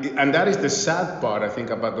fact, and that is the sad part, I think,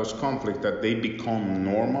 about those conflicts, that they become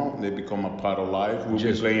normal, they become a part of life. We'll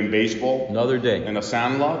be playing baseball another day in a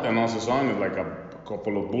sandlot, and all of a sudden it's like a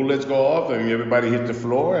couple of bullets go off and everybody hits the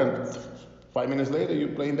floor, and 5 minutes later you're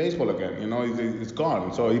playing baseball again. It's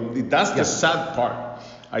gone. So that's the sad part,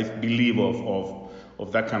 I believe, of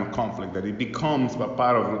that kind of conflict, that it becomes a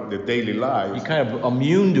part of the daily life. You're kind of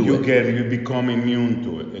immune to it. You become immune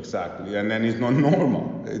to it, exactly, and then it's not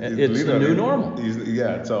normal. It's the new normal.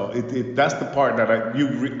 So that's the part that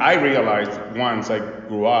I realized once I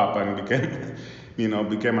grew up and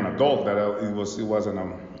became an adult, that it wasn't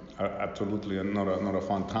absolutely not a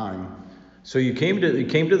fun time. So you came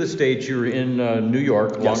to the States. You were in New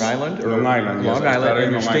York, yes. Long Island, Long Island,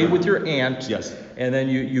 and you stayed with your aunt. Yes. And then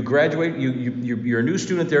you graduate. You're a new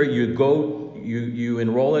student there. You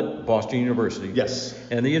enroll at Boston University. Yes.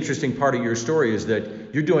 And the interesting part of your story is that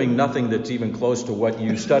you're doing nothing that's even close to what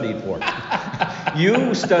you studied for.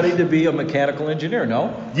 You studied to be a mechanical engineer,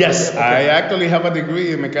 no? Yes. Okay. I actually have a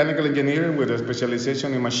degree in mechanical engineering with a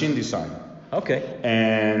specialization in machine design. Okay.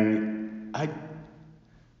 And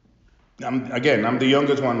I'm the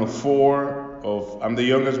youngest one of four. I'm the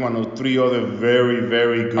youngest one of three other very,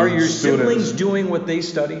 very good students. Are your siblings doing what they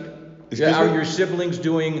studied? Are your siblings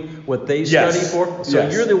doing what they studied for? So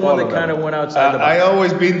you're the one that kind of went outside the box. I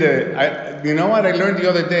always been you know what I learned the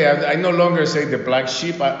other day? I no longer say the black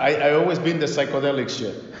sheep. I always been the psychedelic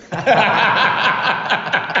shit.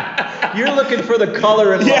 You're looking for the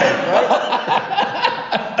color in life,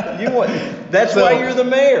 right? That's why you're the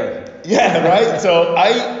mayor. Yeah, right? So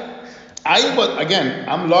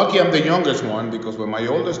I'm lucky I'm the youngest one, because when my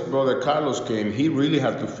oldest brother Carlos came, he really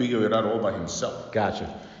had to figure it out all by himself. Gotcha.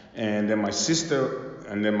 And then my sister,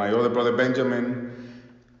 and then my other brother Benjamin.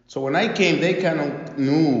 So when I came, they kind of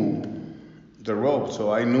knew the ropes.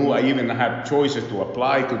 So I knew I even had choices to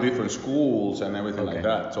apply to different schools and everything like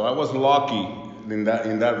that. So I was lucky in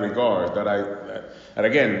that regard, and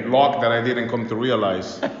again, luck that I didn't come to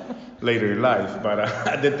realize later in life. But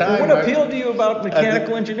at the time, what appealed to you about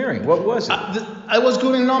mechanical engineering? What was it? I was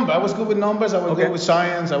good in numbers. I was good with numbers. I was good with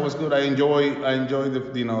science. I was good. I enjoy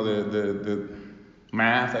the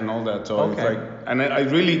math and all that. So it's like, and I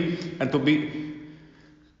really, and to be,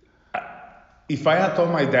 if I had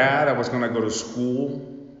told my dad I was gonna go to school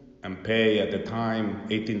and pay at the time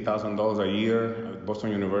 $18,000 a year at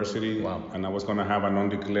Boston University, and I was gonna have an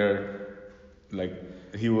undeclared,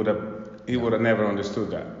 he would have never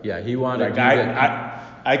understood that. Yeah, he wanted.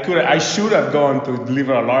 I should have gone to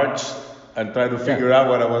liberal arts and try to figure out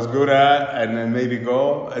what I was good at, and then maybe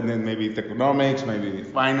go, and then maybe economics, maybe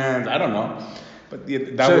finance, I don't know. But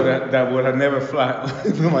that would have never fly.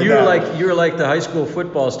 You're like the high school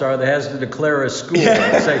football star that has to declare a school.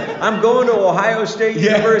 And say, I'm going to Ohio State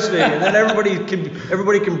University, and then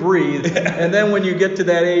everybody can breathe. And then when you get to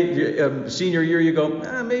that age, senior year, you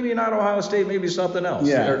go, maybe not Ohio State, maybe something else.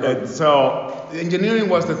 Yeah. So engineering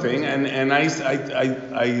was the thing, and I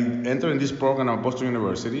entered in this program at Boston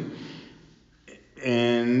University,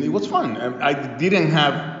 and it was fun. I didn't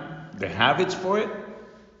have the habits for it,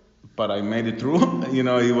 but I made it through.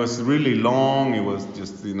 It was really long. It was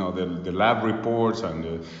just, the lab reports and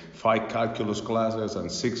the 5 calculus classes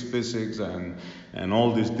and 6 physics and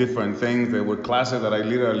all these different things. There were classes that I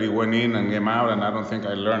literally went in and came out, and I don't think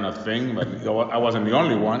I learned a thing, but I wasn't the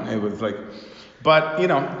only one. It was like,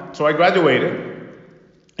 so I graduated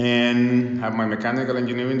and have my mechanical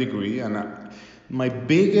engineering degree, and my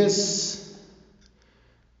biggest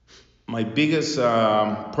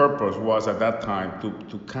purpose was at that time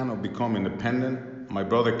to kind of become independent. My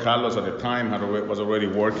brother Carlos at the time was already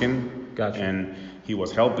working. Gotcha. And he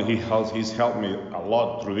was helping. He's helped me a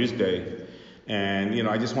lot through this day. And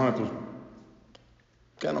I just wanted to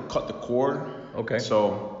kind of cut the cord. Okay.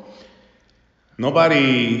 So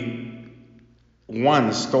nobody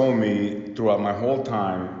once told me throughout my whole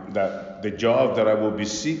time that the job that I will be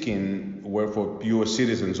seeking were for U.S.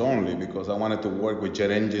 citizens only, because I wanted to work with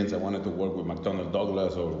jet engines. I wanted to work with McDonnell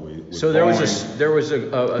Douglas or with so Boeing. there was a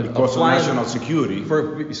because of national security.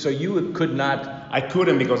 So you could not. I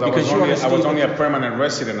couldn't because I was only a permanent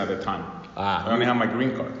resident at the time. I only had my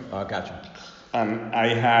green card. Oh, gotcha. And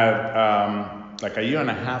I had like a year and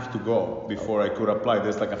a half to go before I could apply.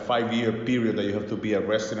 There's like a 5-year period that you have to be a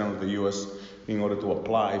resident of the U.S. in order to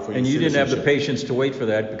apply for. And you didn't have the patience to wait for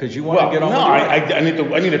that because you wanted to get on. No, I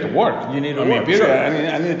needed to work. You needed to work. Period. Sure.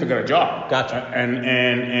 I needed to get a job. Gotcha.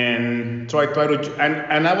 And so I tried to,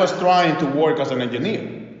 and I was trying to work as an engineer.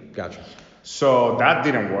 Gotcha. So that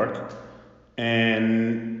didn't work,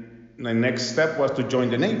 and the next step was to join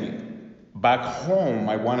the Navy. Back home,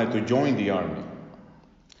 I wanted to join the Army,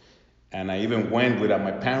 and I even went without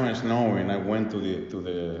my parents knowing. I went to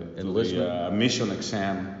the mission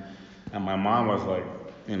exam, and my mom was like,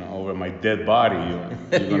 over my dead body,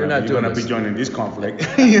 you're gonna be joining this conflict.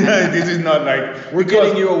 This is not like we're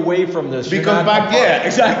getting you away from this. Because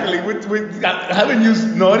exactly. Haven't you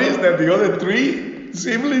noticed that the other 3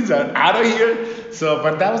 siblings are out of here? So,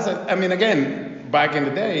 but that was, again, back in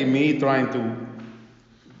the day, me trying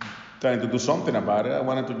to do something about it. I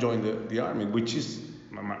wanted to join the Army, which is,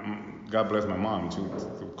 God bless my mom, she's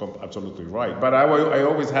absolutely right. But I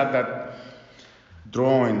always had that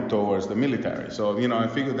drawing towards the military. So, I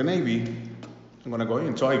figured the Navy, I'm going to go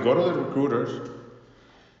in. So I go to the recruiters,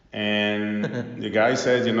 and the guy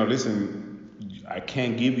says, listen, I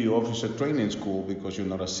can't give you officer training school because you're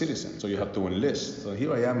not a citizen, so you have to enlist. So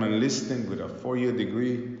here I am enlisting with a 4-year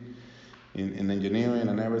degree in engineering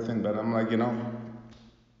and everything, but I'm like,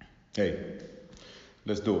 hey,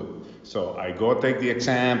 let's do it. So I go take the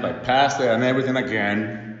exam, I passed it and everything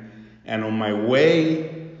again, and on my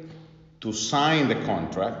way to sign the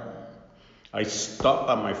contract, I stopped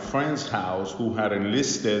at my friend's house who had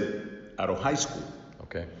enlisted out of high school.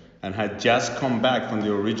 Okay. And had just come back from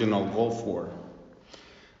the original Gulf War.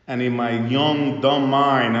 And in my young, dumb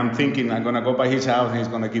mind, I'm thinking I'm going to go by his house and he's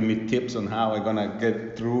going to give me tips on how I'm going to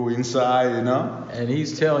get through inside, And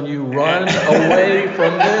he's telling you, run away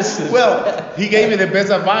from this. Well, he gave me the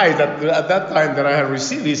best advice at that time that I had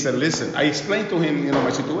received. He said, listen, I explained to him,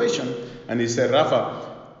 my situation. And he said, Rafa,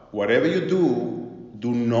 whatever you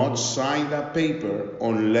do not sign that paper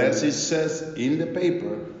unless it says in the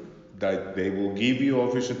paper that they will give you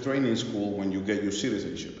officer training school when you get your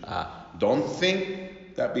citizenship. Don't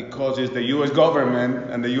think that because it's the U.S.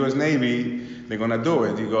 government and the U.S. Navy, they're gonna do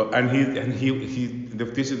it.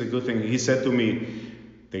 This is the good thing. He said to me,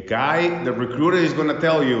 the recruiter is gonna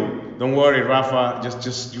tell you, don't worry, Rafa,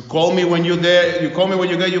 just you call me when you're there. You call me when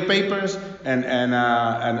you get your papers,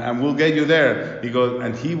 and we'll get you there. He goes,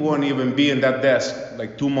 and he won't even be in that desk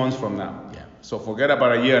like 2 months from now. Yeah. So forget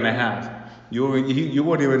about a year and a half. You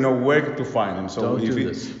won't even know where to find him. So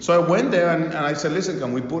So I went there and I said, listen,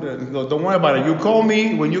 can we put it? And he goes, don't worry about it. You call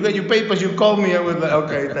me when you get your papers. You call me. I was like,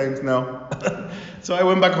 okay, thanks, no. So I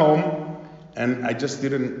went back home, and I just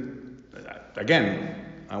didn't. Again,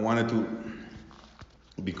 I wanted to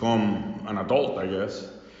become an adult, I guess.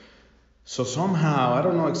 So somehow, I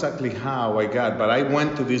don't know exactly how I got, but I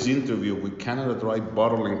went to this interview with Canada Dry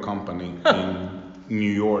Bottling Company in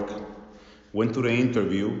New York. Went to the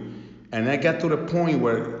interview. And I got to the point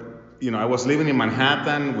where, I was living in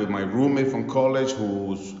Manhattan with my roommate from college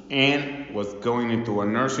whose aunt was going into a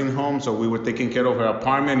nursing home. So we were taking care of her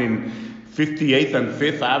apartment in 58th and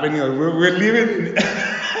 5th Avenue. We're living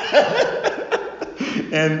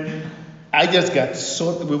and I just got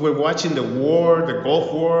so, we were watching the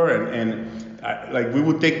Gulf War, and like we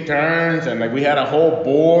would take turns, and like we had a whole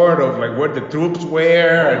board of like where the troops were,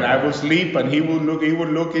 and I would sleep, and he would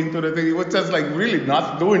look into the thing. It was just like really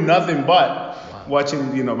not doing nothing but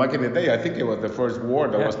watching, back in the day, I think it was the first war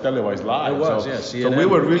that was televised live. It was, so, yes. So we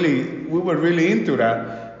were really into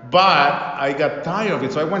that, but I got tired of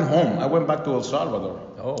it, so I went home. I went back to El Salvador.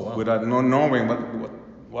 Oh, wow. Without not knowing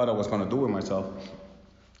what I was going to do with myself.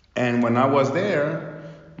 And when I was there,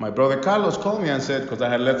 my brother Carlos called me and said, because I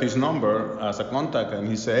had left his number as a contact, and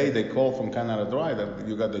he said, hey, they called from Canada Dry that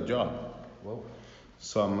you got the job. Whoa.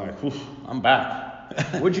 So I'm like, I'm back.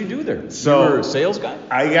 What'd you do there? So you were a sales guy?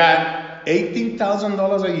 I got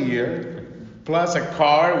 $18,000 a year plus a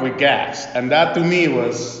car with gas, and that to me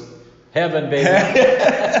was heaven, baby.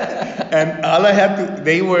 And all I had to,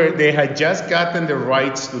 they had just gotten the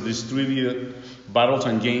rights to distribute Bottles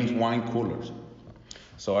and James wine coolers.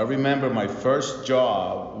 So I remember my first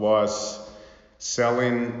job was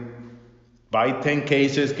selling, buy 10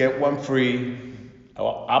 cases, get one free,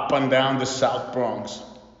 up and down the South Bronx,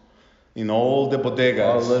 in all the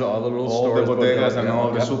bodegas, all the little stores, the bodegas, and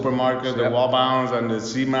all the supermarkets, the Walbounds, and the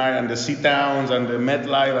C-Mart, and the C-Towns, and the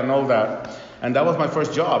MetLife, and all that. And that was my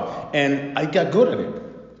first job, and I got good at it.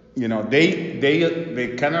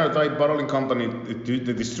 The Canada Dry Bottling Company,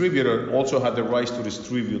 the distributor, also had the rights to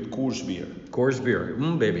distribute Coors beer. Coors beer,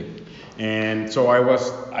 baby. And so I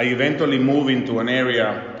eventually moved into an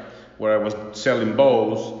area where I was selling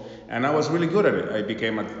bows, and I was really good at it. I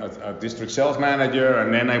became a district sales manager,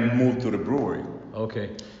 and then I moved to the brewery. Okay.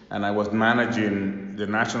 And I was managing the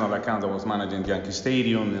national account. I was managing Yankee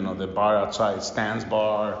Stadium, the bar outside, Stan's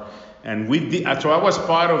Bar. And so I was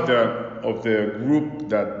part of the group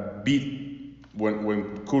that beat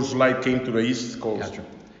when Coors Light came to the East Coast. Gotcha.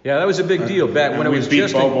 Yeah, that was a big deal back when it was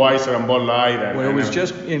just Budweiser and Bud Light. When it was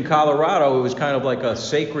just in Colorado, it was kind of like a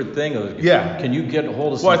sacred thing. Yeah. Can you get a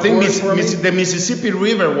hold of some? Well, I think the Mississippi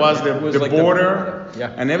River was the border,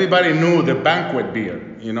 and everybody knew the Banquet beer.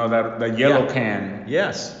 That yellow can.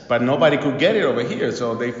 Yes. But nobody could get it over here,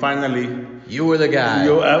 so they finally. You were the guy.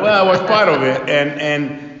 I was part of it,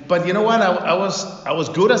 But you know what? I was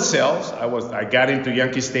good at sales. I got into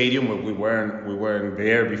Yankee Stadium. We weren't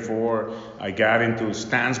there before. I got into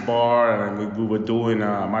Stan's Bar, and we were doing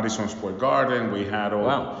Madison Square Garden. We had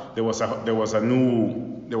there was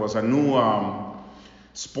a new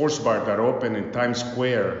sports bar that opened in Times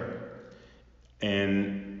Square,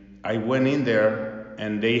 and I went in there,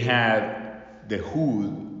 and they had the hood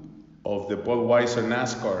of the Budweiser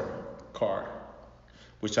NASCAR car,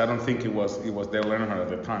 which I don't think it was Dale Earnhardt at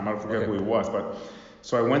the time. I don't forget who it was. But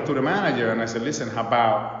so I went to the manager and I said, listen, how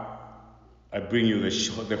about I bring you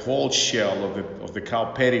the whole shell of the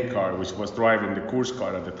Cal Petty car, which was driving the Coors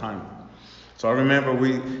car at the time. So I remember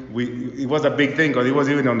it was a big thing because it was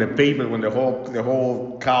even on the paper when the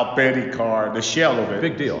whole Cal Petty car, the shell of it.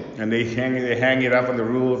 Big deal. And they hang it up on the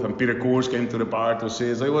roof, and Peter Coors came to the bar to see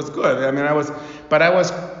it. So it was good. I mean,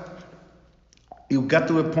 it got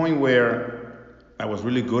to a point where I was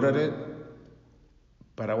really good at it,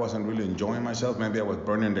 but I wasn't really enjoying myself. Maybe I was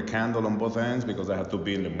burning the candle on both ends because I had to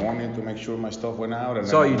be in the morning to make sure my stuff went out. And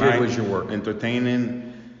so all you did was your work.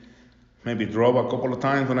 Entertaining. Maybe drove a couple of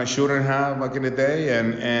times when I shouldn't have back in the day.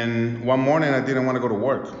 And one morning I didn't want to go to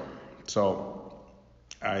work. So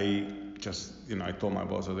I just, I told my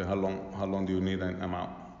boss, I said, how long do you need? And I'm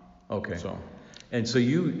out. Okay. And so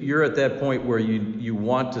you're at that point where you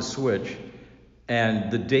want to switch.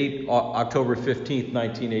 And the date, October 15th,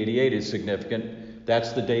 1988, is significant.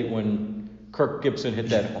 That's the date when Kirk Gibson hit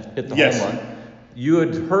the home run. You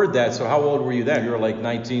had heard that, so how old were you then? You were like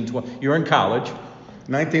 19, 20. You were in college.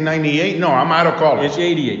 1998? No, I'm out of college. It's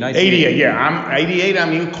 88. 88, yeah. I'm 88.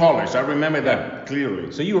 I'm in college. I remember that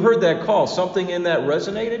clearly. So you heard that call. Something in that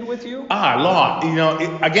resonated with you? A lot.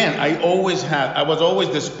 Again, I was always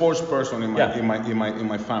the sports person in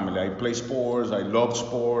my family. I play sports. I love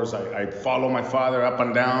sports. I follow my father up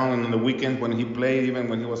and down on the weekends when he played, even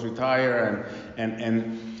when he was retired.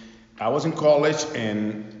 And I was in college,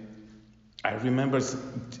 and I remember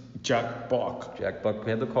Jack Buck. Jack Buck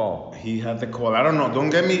had the call. He had the call. I don't know.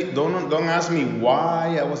 Don't ask me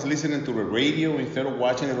why I was listening to the radio instead of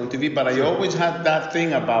watching it on TV. But I always had that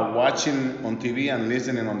thing about watching on TV and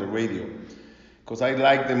listening on the radio, because I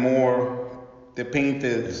like the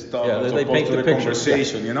painted stuff as opposed to the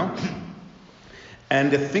conversation,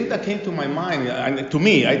 And the thing that came to my mind, and to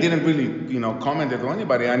me, I didn't really, comment it to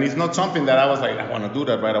anybody, and it's not something that I was like, I want to do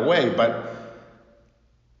that right away, but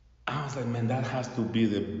I was like, man, that has to be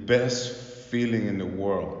the best feeling in the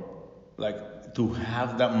world. like to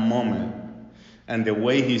have that moment, and the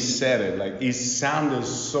way he said it, like it sounded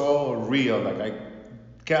so real. Like I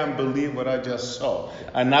can't believe what I just saw,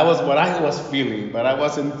 and that was what I was feeling, but I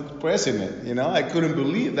wasn't expressing it. You know, I couldn't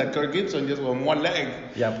believe that Kirk Gibson just on one leg,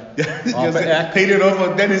 just hit it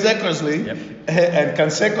over Dennis Eckersley, and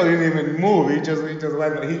Canseco didn't even move. He just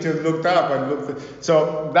looked up and looked.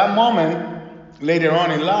 So that moment later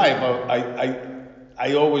on in life,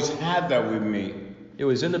 I always had that with me. It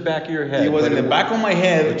was in the back of your head. It was in the back of my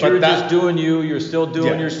head. But you're just doing you. You're still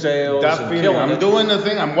doing your sales. That and feeling. I'm it. doing the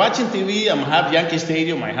thing. I'm watching TV. I have Yankee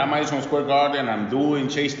Stadium. I have Madison Square Garden. I'm doing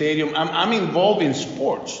Shea Stadium. I'm involved in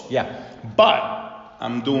sports. Yeah. But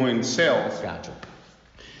I'm doing sales. Gotcha.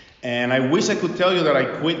 And I wish I could tell you that I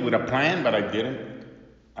quit with a plan, but I didn't.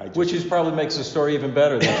 Which probably makes the story even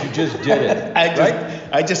better that you just did it.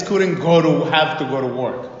 I just couldn't have to go to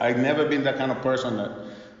work. I've never been that kind of person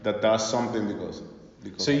that does something because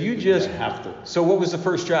so you just have to. So what was the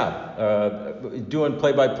first job? Doing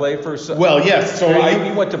play-by-play first? Well, yes. So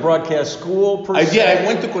you went to broadcast school. I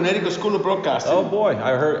went to Connecticut School of Broadcasting. Oh boy, I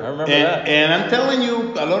remember that. And I'm telling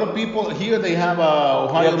you, a lot of people here they have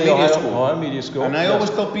Ohio Media School. Ohio Media School. And I always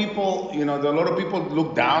tell people, a lot of people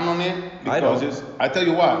look down on it because I tell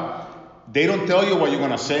you what, they don't tell you what you're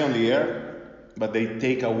gonna say on the air. But they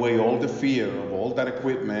take away all the fear of all that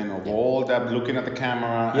equipment, of all that looking at the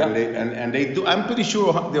camera, and they do. I'm pretty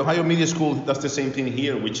sure the Ohio Media School does the same thing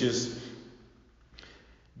here, which is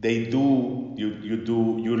they do.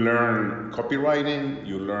 You learn copywriting,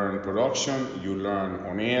 you learn production, you learn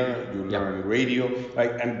on air, you learn radio.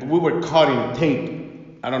 And we were cutting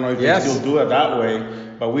tape. I don't know if they still do it that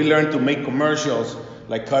way, but we learned to make commercials.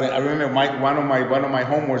 Like cutting, I remember one of my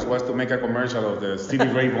homeworks was to make a commercial of the Stevie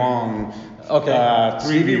Ray Vaughan.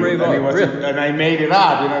 Stevie Ray Vaughan. And I made it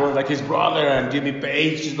up. It was like his brother and Jimmy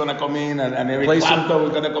Page is gonna come in and Eric Clapton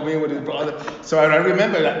was gonna come in with his brother. So I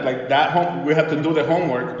remember that we had to do the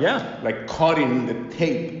homework. Yeah. Like cutting the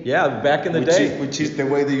tape. Yeah, back in the day. Which is the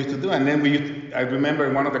way they used to do. And then I remember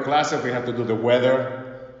in one of the classes we had to do the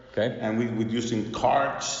weather. Okay. And we were using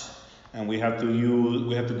cards, and we had to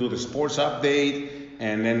do the sports update.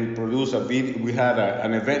 And then produce a video. We had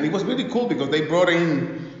an event. It was really cool because they brought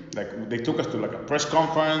in, they took us to a press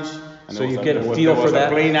conference. And so you get a feel for that? There was a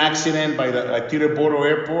plane accident by the Teterboro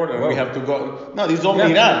Airport, and we have to go. No, this is all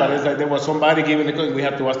made up, but it's like there was somebody giving we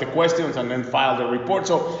had to ask the questions and then file the report.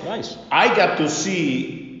 So nice. I got to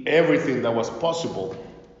see everything that was possible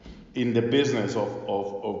in the business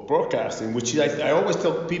of broadcasting, which I always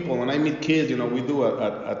tell people when I meet kids, we do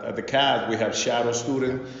at the CAD, we have shadow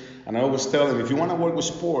students. And I always tell them, if you want to work with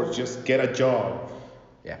sports, just get a job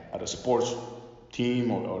at a sports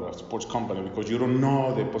team or a sports company, because you don't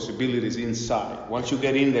know the possibilities inside. Once you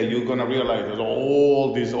get in there, you're going to realize there's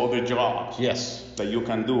all these other jobs that you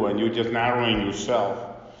can do, and you're just narrowing yourself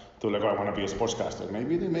to I want to be a sportscaster.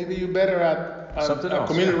 Maybe you're better at something else.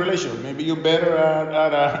 Community relations. Maybe you're better at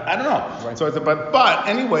I don't know. Right. So but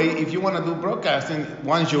anyway, if you want to do broadcasting,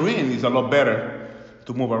 once you're in, it's a lot better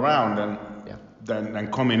to move around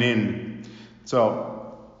than coming in.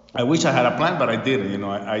 So I wish I had a plan, but I didn't.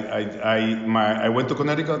 I went to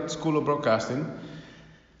Connecticut School of Broadcasting,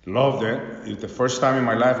 loved it. It's the first time in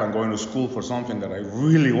my life I'm going to school for something that I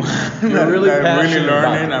really want. You're really passionate I'm really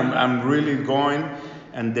learning. About it. I'm really going.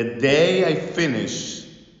 And the day I finished,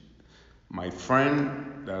 my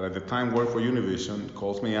friend that at the time worked for Univision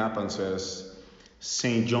calls me up and says,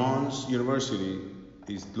 St. John's University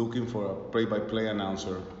is looking for a play-by-play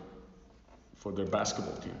announcer for their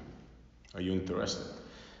basketball team. Are you interested?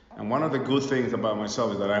 And one of the good things about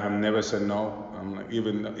myself is that I have never said no,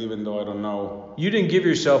 even though I don't know. You didn't give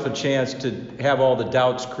yourself a chance to have all the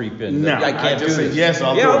doubts creep in. No, I can't I just do said, this. yes,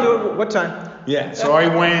 I'll do it. What time? Yeah, so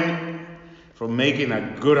I went from making a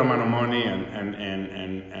good amount of money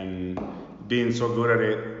and being so good at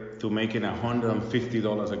it to making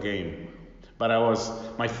 $150 a game. But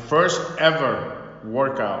my first ever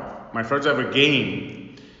workout, my first ever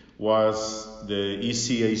game was the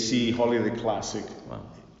ECAC Holiday Classic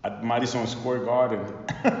at Madison Square Garden.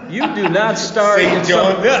 You do not start in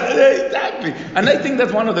some... Yeah, exactly. And I think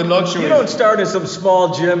that's one of the luxuries. You don't start in some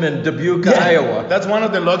small gym in Dubuque, Iowa. That's one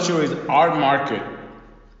of the luxuries our market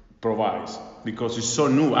provides because it's so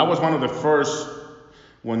new. I was one of the first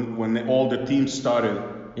when all the teams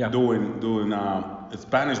started doing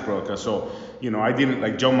Spanish broadcast. So, I didn't,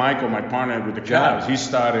 like Joe Michael, my partner with the Cavs, he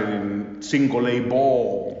started in single A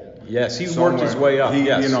ball. Yes, he worked his way up.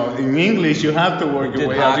 In English, you have to work your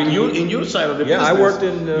way up. In your side of the business. Yeah, I worked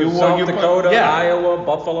in South Dakota, Iowa,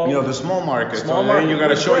 Buffalo. The small market. And you got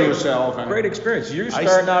to show yourself. And great experience. You're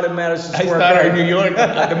starting out in Madison Square Garden. I started in in New York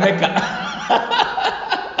at the Mecca.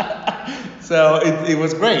 So it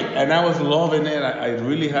was great, and I was loving it. I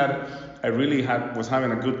really was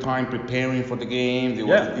having a good time preparing for the game. It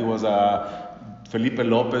was Felipe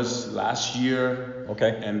Lopez last year.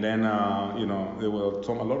 Okay. And then there were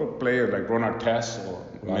a lot of players like Ron Artest or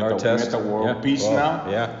Artest. Meta World Peace now.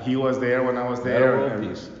 Yeah. He was there when I was there. Meta World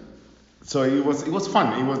Peace. So it was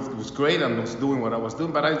fun. It was great, and I was doing what I was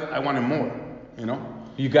doing, but I wanted more.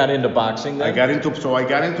 You got into boxing then? I got into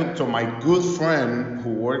so my good friend who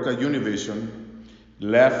worked at Univision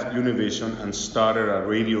left Univision and started a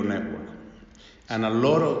radio network. And a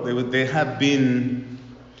lot of they have been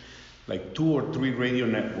like 2 or 3 radio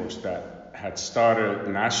networks that had started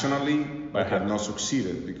nationally but had not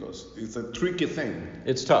succeeded, because it's a tricky thing.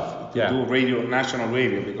 It's tough. To do national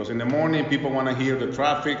radio, because in the morning people want to hear the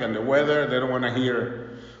traffic and the weather. They don't want to hear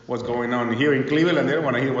what's going on here in Cleveland. They don't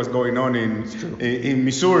want to hear what's going on in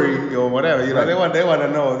Missouri or whatever. Right. They want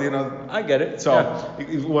to know. I get it. So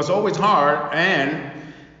it was always hard. And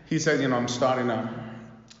he said, I'm starting a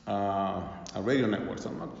radio network.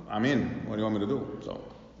 So I'm in. What do you want me to do? So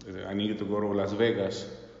I needed to go to Las Vegas.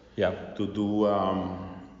 To do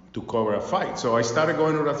to cover a fight. So I started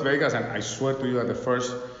going to Las Vegas, and I swear to you, that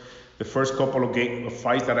the first couple of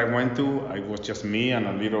fights that I went to, it was just me and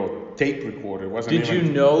a little tape recorder. Did you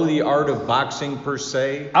know the art of boxing per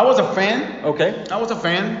se? I was a fan. Okay. I was a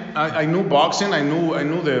fan. I knew boxing. I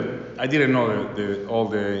didn't know all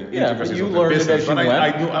the intricacies you of the learned business, it as you but went.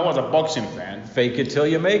 I knew I was a boxing fan. Fake it till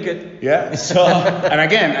you make it. Yeah. So and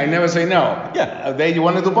again, I never say no. Yeah. You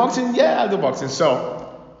want to do boxing? Yeah, I'll do boxing. So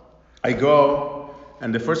I go,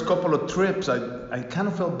 and the first couple of trips, I kind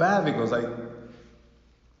of felt bad, because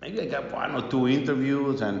maybe I got 1 or 2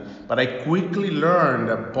 interviews, but I quickly learned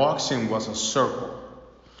that boxing was a circle,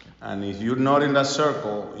 and if you're not in that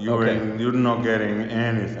circle, you're not getting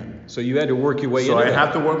anything. So you had to work your way into So I that.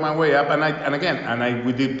 had to work my way up, and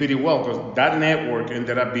we did pretty well, because that network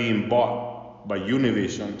ended up being bought by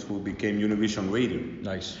Univision, who became Univision Radio.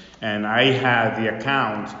 Nice. And I had the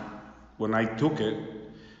account when I took it.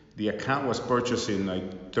 The account was purchasing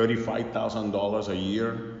like $35,000 a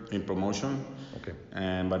year in promotion. Okay.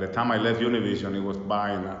 And by the time I left Univision, it was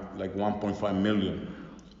buying like 1.5 million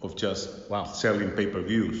of just selling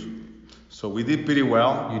pay-per-views. So we did pretty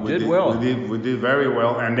well. We did very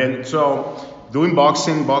well. And then doing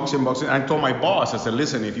boxing. I told my boss, I said,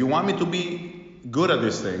 listen, if you want me to be good at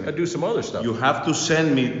this thing, I do some other stuff. You have to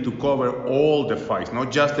send me to cover all the fights,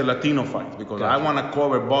 not just the Latino fights, because I want to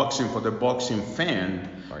cover boxing for the boxing fan,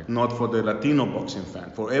 not for the Latino boxing fan,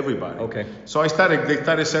 for everybody. Okay. So they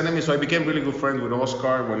started sending me. So I became really good friends with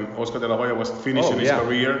Oscar when Oscar De La Hoya was finishing his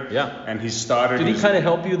career. Yeah. And he started. Did he kind of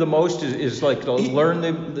help you the most? Is like to learn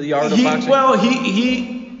the art of boxing? Well,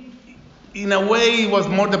 he in a way, it was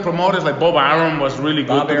more the promoters, like Bob Arum was really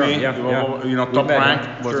good to me. Top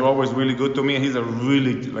Rank was always really good to me. He's a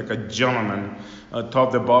really like a gentleman.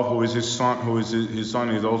 Top the Buff, who is his son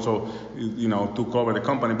is also, took over the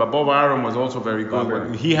company. But Bob Arum was also very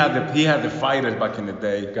good. He had the fighters back in the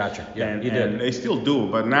day. Gotcha. Yeah, he and did. They still do,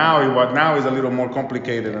 but now is a little more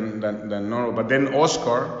complicated than normal. But then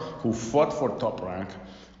Oscar, who fought for Top Rank,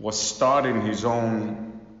 was starting his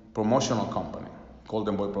own promotional company,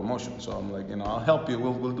 Golden Boy Promotion. So I'm like, I'll help you.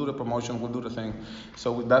 We'll do the promotion. We'll do the thing.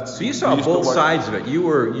 So that's. So you saw both sides of it. You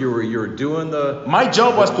were doing the. My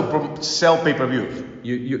job was to sell pay-per-views.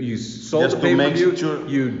 You sold the pay-per-view. Sure.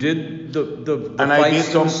 You did the and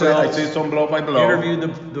fights I did some blow by blow.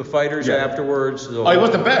 Interviewed the fighters afterwards. It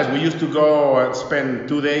was the best. We used to go and spend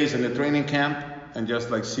 2 days in the training camp and just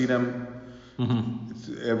like see them.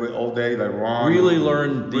 All day, like Ron. Really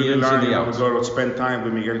learned the ins and the outs. We go to spend time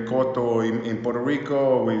with Miguel Cotto in Puerto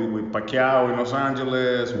Rico, with Pacquiao in Los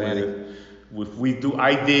Angeles. I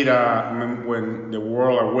did when the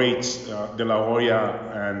world awaits De La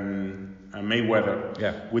Hoya and Mayweather.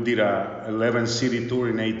 Yeah. We did a 11-city tour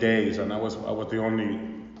in 8 days, and I was one of the only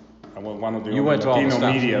Latino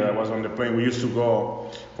media that was on the plane. We used to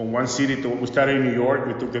go from one city we started in New York.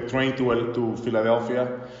 We took the train to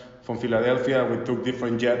Philadelphia. From Philadelphia, we took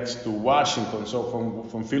different jets to Washington. So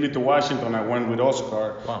from Philly to Washington, I went with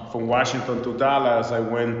Oscar. Wow. From Washington to Dallas, I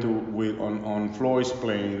went on Floyd's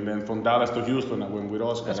plane. Then from Dallas to Houston, I went with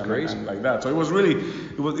Oscar. That's crazy. And like that. So it was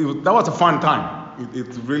that was a fun time.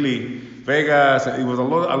 It's really Vegas. It was a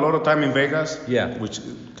lot of time in Vegas. Yeah.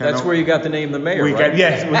 That's where you got the name the mayor, right?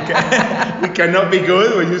 We cannot be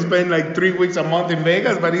good when you spend like 3 weeks a month in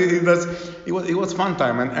Vegas, but it was fun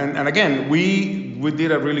time. And again, we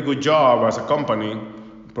did a really good job as a company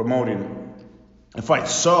promoting a fight.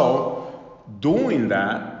 So doing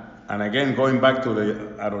that, and again going back to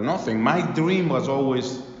the I don't know thing, my dream was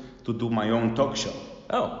always to do my own talk show.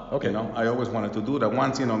 Oh, okay. You know, I always wanted to do that.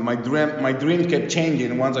 Once, you know, my dream kept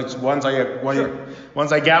changing. Once I got one, I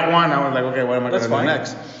was like, okay, what am I going to do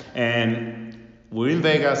next? And we're in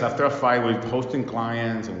Vegas after a fight. We're hosting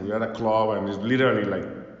clients, and we're at a club, and it's literally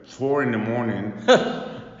like 4 in the morning,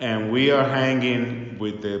 and we are hanging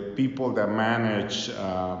with the people that manage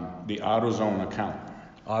the AutoZone account.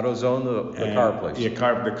 AutoZone, the car place. Yeah,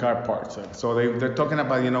 the car parts. So they're talking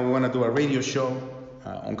about, you know, we want to do a radio show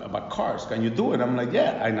about cars. Can you do it? I'm like,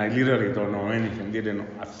 yeah. And I literally don't know anything. Didn't know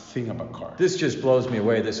a thing about cars. This just blows me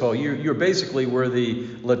away. This whole you're basically were the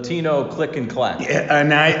Latino click and clack. Yeah, and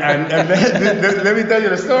let me tell you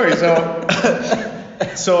the story.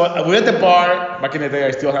 So we're at the bar. Back in the day,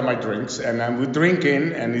 I still have my drinks, and we're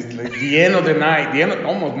drinking, and it's like the end of the night,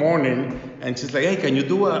 almost morning. And she's like, hey, can you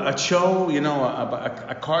do a show, you know,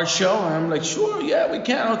 a car show? And I'm like, sure, yeah, we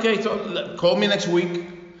can. Okay, so call me next week,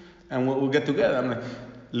 and we'll get together. I'm like,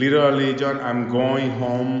 literally, John, I'm going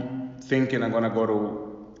home thinking I'm going to go to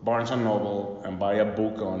Barnes & Noble and buy a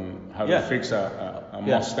book on how to fix a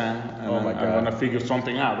Mustang. And I'm going to figure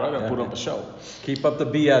something out, right? I'll put up a show. Keep up the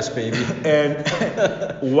BS, baby. And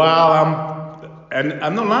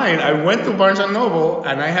I'm not lying, I went to Barnes & Noble,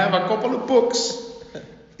 and I have a couple of books.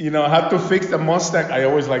 You know, how to fix the Mustang. I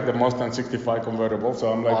always like the Mustang 65 convertible,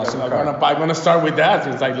 so I'm like, awesome I'm gonna start with that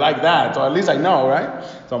since I like that. So at least I know, right?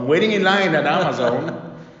 So I'm waiting in line at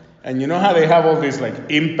Amazon, and you know how they have all these like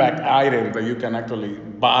impact items that you can actually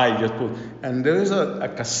buy, just put. And there is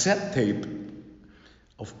a cassette tape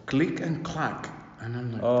of Click and Clack, and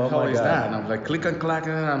I'm like, what the hell is that? And I'm like, Click and Clack,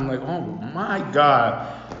 and I'm like, oh my God.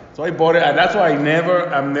 So I bought it, and that's why I'm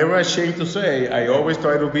never ashamed to say, I always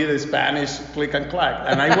try to be the Spanish Click and Clack.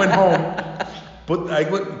 And I went home,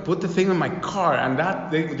 put the thing in my car, and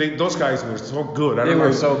those guys were so good. They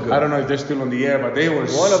were so good. I don't know if they're still on the air, but they were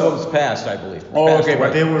One of them's passed, I believe. Oh, okay,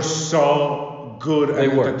 but they were so good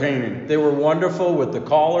and entertaining. They were wonderful with the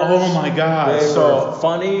callers. Oh my God. They were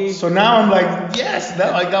funny. So now I'm like, yes,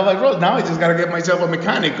 I'm like, bro, now I just got to get myself a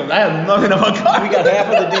mechanic, because I have nothing about cars. We got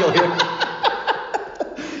half of the deal here.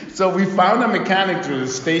 So we found a mechanic through the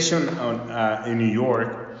station in New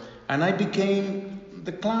York, and I became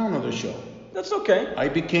the clown of the show. That's okay. I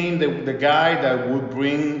became the guy that would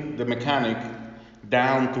bring the mechanic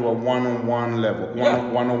down to a one-on-one level.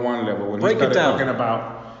 One-on-one level. When Break he started it down. talking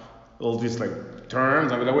about all these like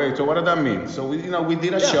terms, I'm like, wait, so what does that mean? So we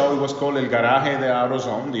did a show. It was called El Garaje de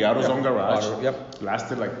AutoZone, the AutoZone Garage.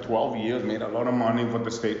 Lasted like 12 years, made a lot of money for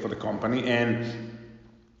the state, for the company. And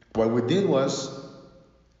what we did was,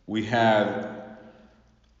 we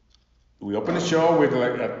opened the show with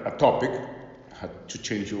like a topic, how to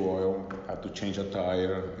change your oil, how to change a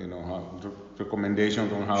tire, you know,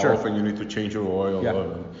 recommendations on how often you need to change your oil.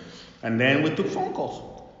 Yeah. And then we took phone calls.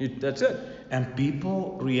 That's it. And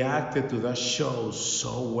people reacted to that show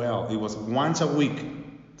so well. It was once a week,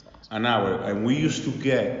 an hour, and we used to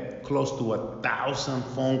get close to 1,000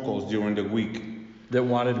 phone calls during the week. That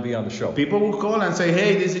wanted to be on the show. People would call and say,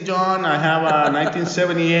 hey, this is John. I have a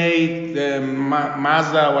 1978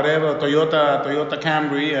 Mazda, whatever, Toyota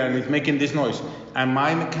Camry, and it's making this noise. And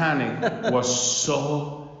my mechanic was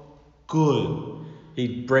so good.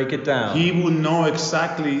 He'd break it down. He would know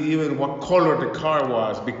exactly even what color the car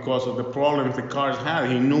was because of the problems the cars had.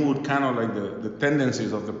 He knew kind of like the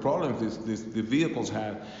tendencies of the problems the vehicles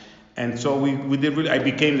had. And so we did really, I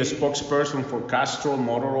became the spokesperson for Castrol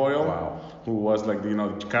Motor Oil. Wow. Who was like, you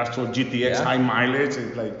know, Castrol GTX high mileage,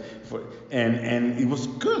 and it was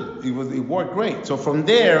good. It worked great. So from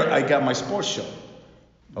there, I got my sports show.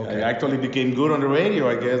 Okay. I actually became good on the radio,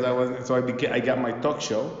 I guess. I got my talk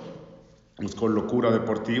show. It was called Locura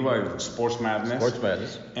Deportiva, it was Sports Madness. Sports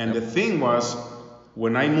Madness. And the thing was,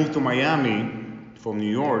 when I moved to Miami from New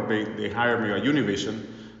York, they hired me at Univision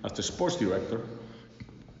as the sports director.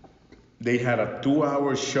 They had a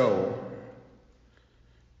 2-hour show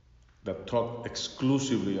that talked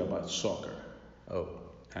exclusively about soccer. Oh.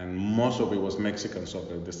 And most of it was Mexican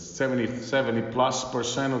soccer. The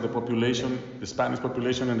 70+% of the population, the Spanish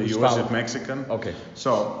population in the US is Mexican. Okay.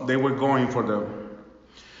 So they were going for the...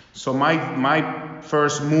 So my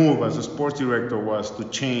first move as a sports director was to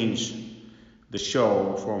change the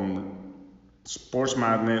show from Sports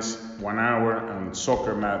Madness 1 hour and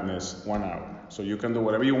Soccer Madness 1 hour. So you can do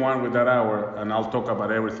whatever you want with that hour, and I'll talk about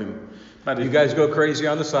everything. But you guys go crazy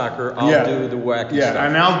on the soccer. I'll do the wacky stuff. Yeah,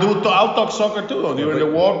 and I'll talk soccer too. During the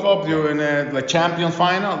World Cup, during the Champions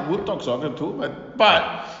Final, we'll talk soccer too.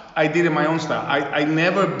 But I did it my own style. I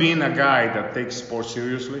never been a guy that takes sports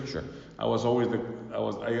seriously. Sure. I was always the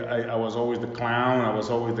clown. I was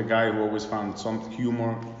always the guy who always found some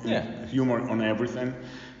humor on everything.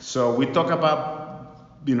 So we talk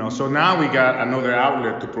about So now we got another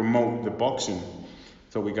outlet to promote the boxing.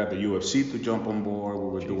 So we got the UFC to jump on board. We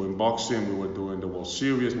were doing boxing. We were doing the World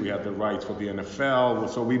Series. We had the rights for the NFL.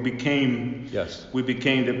 So we became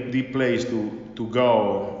the place to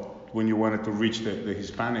go when you wanted to reach the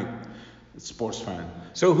Hispanic sports fan.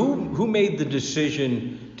 So who made the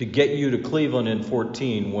decision to get you to Cleveland in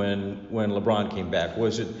 2014 when LeBron came back?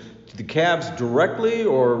 Was it the Cavs directly,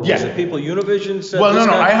 or was it people Univision said? Well,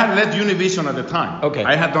 no. I had left Univision at the time. Okay.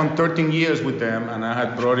 I had done 13 years with them, and I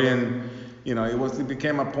had brought in, it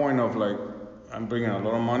became a point of like, I'm bringing a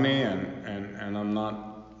lot of money, and I'm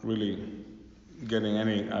not really getting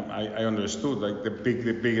any. I understood like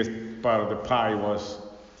the biggest part of the pie was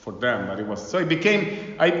for them, but it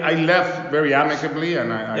became. I left very amicably,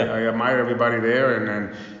 and I admire everybody there, and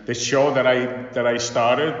then the show that I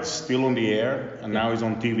started still on the air, and now it's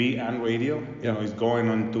on TV and radio. It's going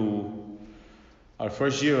on to our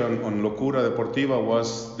first year on Locura Deportiva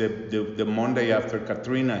was the Monday after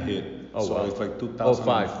Katrina hit. So it's like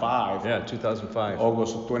 2005. Yeah, 2005.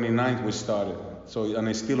 August 29th we started. So and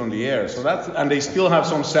it's still on the air. So and they still have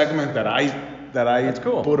some segment that I That's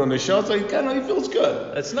cool. put on the show. So it feels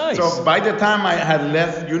good. That's nice. So by the time I had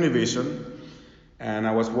left Univision, and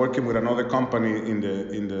I was working with another company in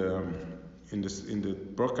the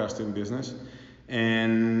broadcasting business,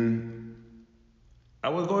 and I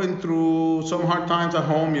was going through some hard times at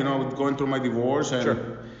home, going through my divorce,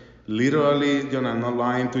 and literally, I'm not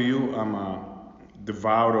lying to you, I'm a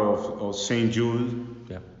devout of St. Jude.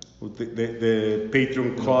 Yeah. The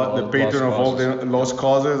patron of all the lost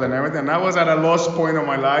causes and everything. And I was at a lost point of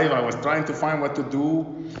my life. I was trying to find what to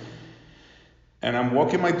do, and I'm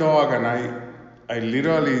walking my dog, and I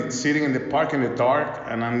literally sitting in the park in the dark,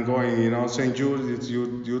 and I'm going, St. Jude, it's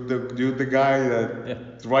you're the guy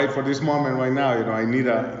that's right for this moment right now. I need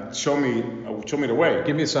show me the way.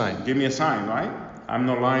 Give me a sign. Give me a sign, right? I'm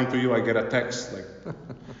not lying to you. I get a text like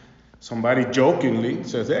somebody jokingly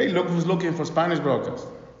says, "Hey, look who's looking for Spanish broadcast,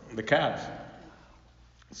 the Cavs."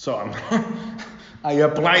 So I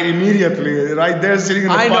applied immediately, right there sitting in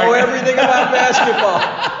the park. I know everything about basketball.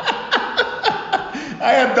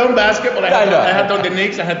 I had done basketball. I had done the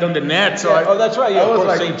Knicks. I had done the Nets. So that's right. I was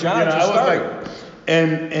like, St. John's. I was like,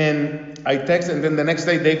 and I texted, and then the next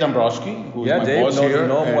day, Dave Dombrowski, who is my boss here,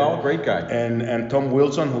 know him well, great guy, and Tom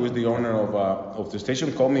Wilson, who is the owner of the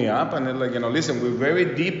station, called me up, and they're like, listen, we're very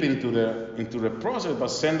deep into the process, but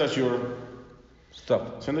send us your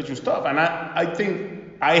stuff. And I think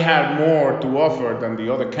I had more to offer than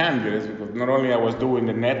the other candidates, because not only I was doing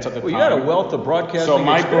the Nets at the time. You had a wealth of broadcasting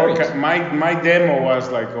so experience. My demo was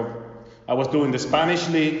like, I was doing the Spanish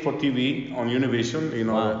League for TV on Univision,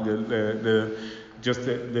 Wow. the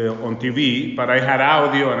on TV, but I had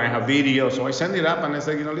audio and I have video, so I sent it up and I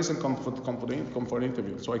said, listen, come for an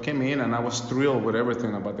interview. So I came in and I was thrilled with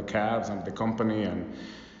everything about the Cavs and the company, and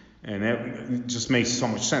it just made so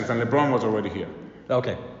much sense. And LeBron was already here.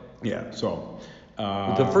 Okay. Yeah. So.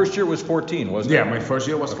 The first year was 14, wasn't it? Yeah, my first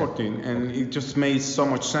year was 14, and it just made so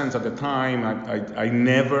much sense at the time. I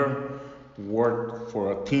never worked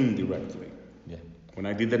for a team directly. Yeah. When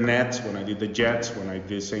I did the Nets, when I did the Jets, when I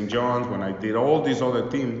did St. John's, when I did all these other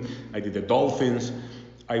teams, I did the Dolphins,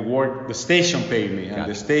 I worked, the station paid me, and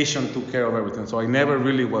the station took care of everything. So I never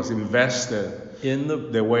really was invested in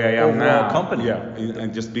the way I am now. Company. Yeah,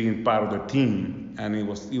 and just being part of the team. And it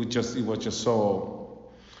was just so,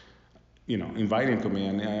 inviting to me,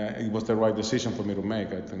 and it was the right decision for me to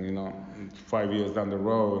make. I think, 5 years down the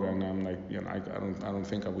road, and I'm like, I don't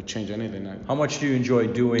think I would change anything. How much do you enjoy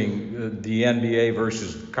doing the NBA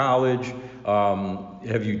versus college?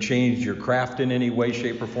 Have you changed your craft in any way,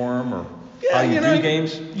 shape, or form, or how you do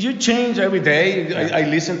games? You change every day. Yeah. I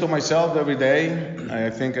listen to myself every day. I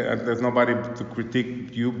think there's nobody to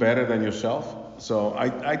critique you better than yourself. So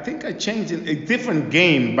I think I changed a different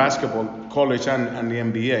game, basketball, college, and the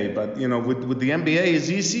NBA. But with the NBA, it's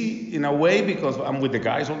easy in a way because I'm with the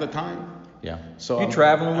guys all the time. Yeah. So you're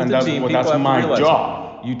traveling with the team. That's my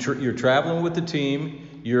job. You're traveling with the team.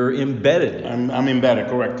 You're embedded. I'm embedded,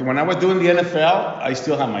 correct. When I was doing the NFL, I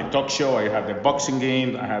still had my talk show. I had the boxing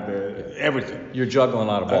game. I had everything. You're juggling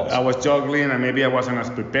a lot of balls. I was juggling, and maybe I wasn't as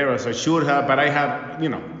prepared as I should have. But I have,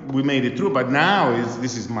 we made it through. But now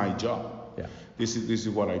this is my job. Yeah. This is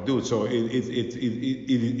what I do. So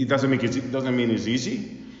it doesn't mean it's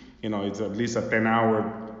easy. It's at least a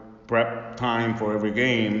 10-hour prep time for every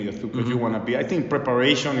game because you want to be. I think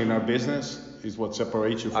preparation in our business is what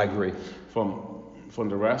separates you. I agree. From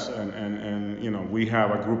the rest, and we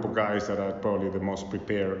have a group of guys that are probably the most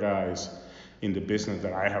prepared guys in the business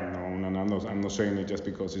that I have known, and I'm not saying it just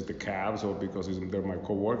because it's the Cavs or because they're my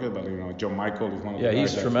coworkers, but John Michael is one of the guys. Yeah,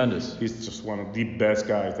 he's tremendous. He's just one of the best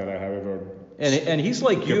guys that I have ever. And he's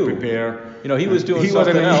like you. Prepare. He was doing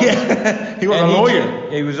something else. Yeah, he was a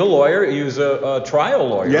lawyer. He was a lawyer. He was a trial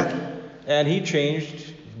lawyer. Yeah. And he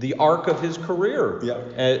changed the arc of his career.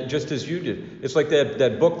 Yeah. Just as you did. It's like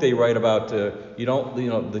that book they write about.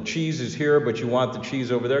 The cheese is here, but you want the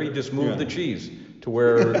cheese over there. You just move the cheese to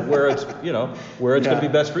where it's where it's going to be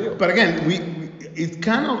best for you. But again,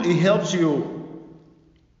 it helps you.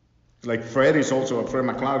 Like Fred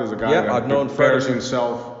McLeod is a guy that prepares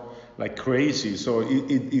himself like crazy. So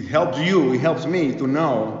it helps you. It helps me to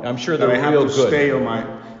know. I'm sure that they're I have real to good.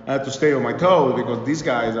 I have to stay on my toes because these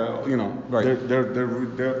guys are, right.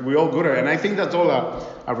 we're all good at it. And I think that's all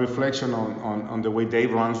a reflection on the way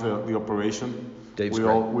Dave runs the operation. Dave's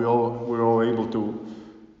we're all able to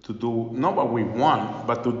do not what we want,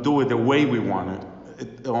 but to do it the way we want it.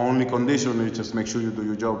 The only condition is just make sure you do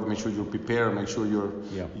your job, make sure you prepare, make sure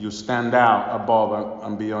you stand out above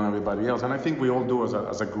and beyond everybody else. And I think we all do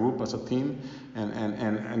as a group, as a team,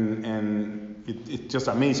 and it's just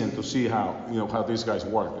amazing to see how these guys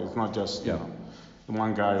work. It's not just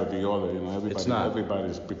one guy or the other.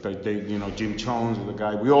 Everybody's prepared. Jim Jones is the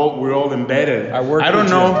guy. We're all embedded. I don't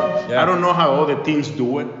know how other teams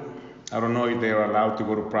do it. I don't know if they are allowed to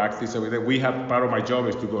go to practice every day. Part of my job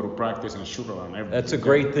is to go to practice and shoot around everything. That's a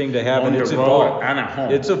great thing to have, and it's evolved. And at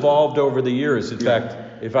home. It's evolved over the years. In fact,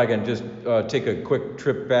 if I can just take a quick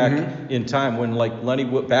trip back in time, when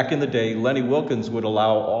back in the day, Lenny Wilkens would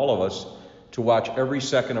allow all of us to watch every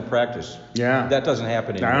second of practice. Yeah. That doesn't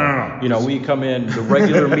happen anymore. No. We come in, the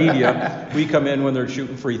regular media, we come in when they're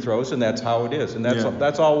shooting free throws, and that's how it is. And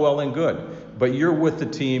that's all well and good. But you're with the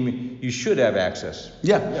team, you should have access.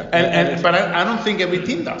 Yeah. But I don't think every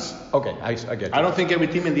team does. Okay, I get you. I don't think every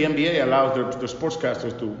team in the NBA allows their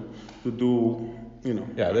sportscasters to do,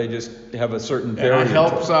 Yeah, they just have a certain barrier. And it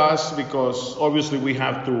helps us because obviously we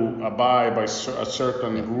have to abide by a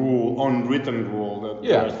certain rule, unwritten rule, that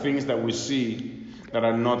there are things that we see that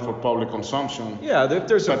are not for public consumption. Yeah,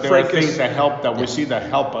 there's but there are things that we see that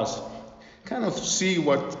help us kind of see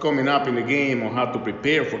what's coming up in the game or how to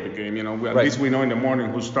prepare for the game. At least we know in the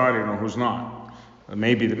morning who's starting or who's not.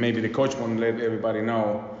 Maybe the coach won't let everybody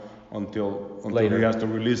know until later. He has to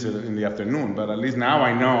release it in the afternoon. But at least now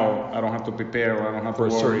I know I don't have to prepare or I don't have to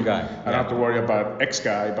worry. For a certain guy. I don't have to worry about X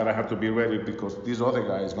guy, but I have to be ready because this other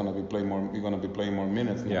guy is going to be playing more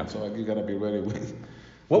minutes now. So you got to be ready with.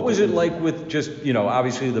 What was it like with just,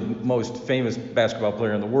 obviously the most famous basketball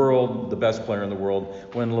player in the world, the best player in the world,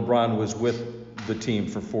 when LeBron was with the team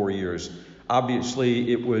for 4 years? Obviously,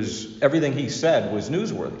 it was everything he said was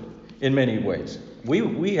newsworthy in many ways.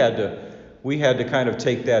 We had to kind of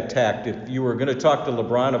take that tact. If you were going to talk to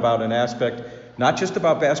LeBron about an aspect, not just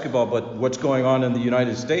about basketball, but what's going on in the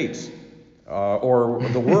United States or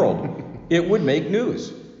the world, it would make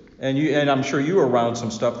news. And I'm sure you were around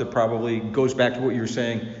some stuff that probably goes back to what you were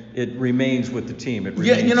saying. It remains with the team. It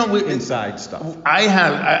remains inside stuff.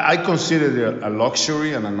 I consider it a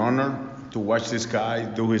luxury and an honor to watch this guy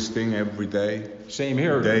do his thing every day. Same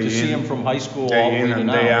here. To see him from high school day all the way in to and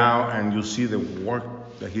now. day out, and you see the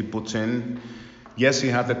work that he puts in. Yes, he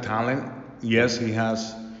has the talent. Yes, he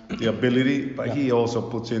has the ability, but he also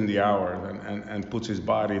puts in the hours and puts his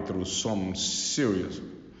body through some serious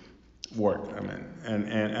work.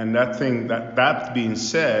 And that being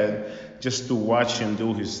said, just to watch him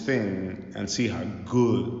do his thing and see how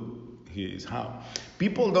good he is, how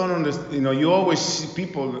people don't understand. You always see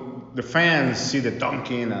the fans see the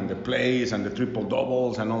dunking and the plays and the triple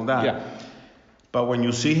doubles and all that. Yeah. But when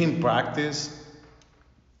you see him practice,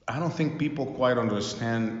 I don't think people quite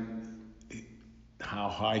understand how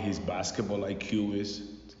high his basketball IQ is.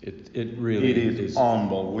 It really is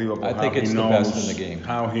unbelievable. I think it's the best in the game.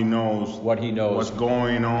 How he knows what he knows, what's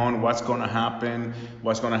going on, what's going to happen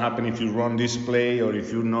if you run this play or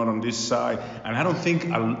if you're not on this side. And I don't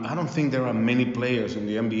think there are many players in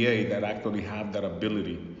the NBA that actually have that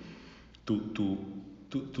ability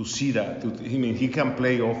to see that. He can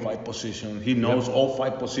play all 5 positions. He knows all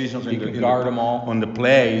 5 positions. He can guard them all on the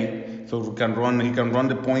play. So he can run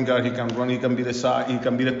the point guard. He can be the side. He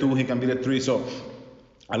can be the 2. He can be the 3. So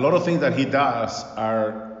a lot of things that he does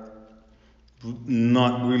are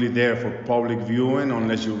not really there for public viewing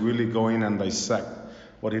unless you really go in and dissect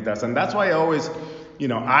what he does. And that's why I always,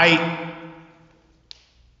 I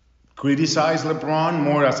criticize LeBron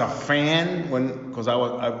more as a fan because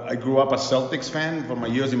I grew up a Celtics fan for my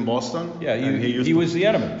years in Boston. Yeah, he was the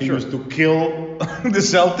enemy. He used to kill the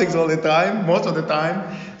Celtics all the time, most of the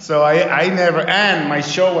time. So I never, and my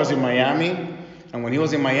show was in Miami. And when he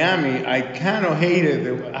was in Miami, I kind of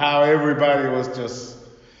hated how everybody was just,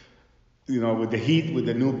 with the Heat, with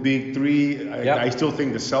the new Big Three. I still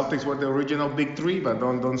think the Celtics were the original Big Three, but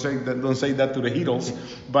don't say that to the Heatles.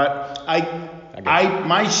 But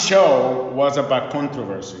my show was about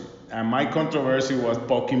controversy. And my controversy was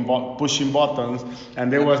pushing buttons, and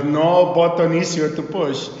there was no button easier to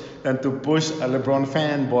push than to push a LeBron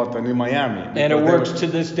fan button in Miami. And it works to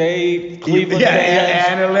this day, Cleveland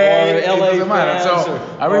fans and LA, or LA it doesn't matter. fans.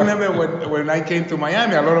 So I remember when I came to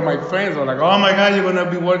Miami, a lot of my friends were like, "Oh my God, you're gonna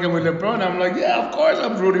be working with LeBron?" I'm like, "Yeah, of course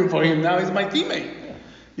I'm rooting for him now. He's my teammate."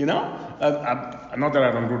 Not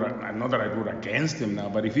that I root against him now,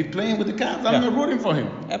 but if he's playing with the Cavs, I'm not rooting for him.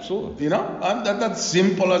 Absolutely. That's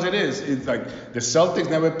simple as it is. It's like the Celtics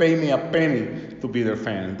never paid me a penny to be their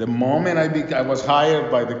fan. The moment I was hired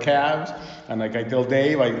by the Cavs, and like I tell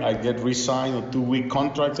Dave, I get re-signed on 2-week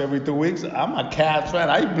contracts every 2 weeks. I'm a Cavs fan.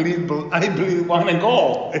 I bleed one and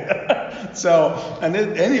goal. So, and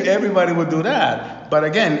everybody would do that. But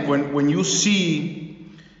again, when you see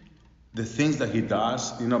the things that he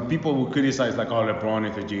does, people will criticize like, oh, LeBron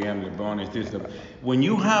is the GM, LeBron is this. When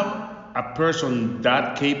you have a person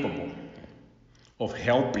that capable of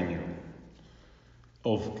helping you,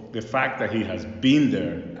 of the fact that he has been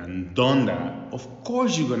there and done that, of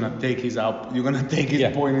course you're gonna take his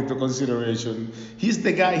point into consideration. He's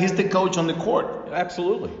the guy, he's the coach on the court.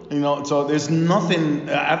 Absolutely. So there's nothing.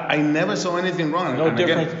 I never saw anything wrong. No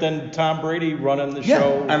different than Tom Brady running the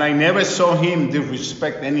show. And I never saw him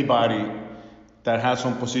disrespect anybody that has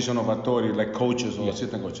some position of authority, like coaches or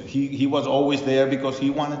assistant coaches. He was always there because he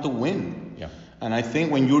wanted to win. Yeah. And I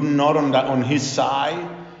think when you're not on his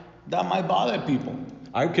side, that might bother people.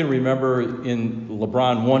 I can remember in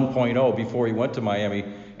LeBron 1.0, before he went to Miami,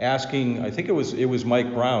 asking, I think it was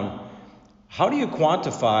Mike Brown, how do you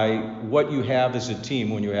quantify what you have as a team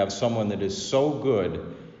when you have someone that is so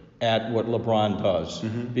good at what LeBron does?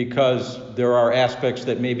 Mm-hmm. Because there are aspects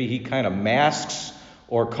that maybe he kind of masks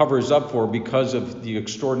or covers up for because of the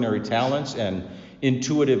extraordinary talents and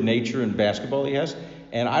intuitive nature in basketball he has.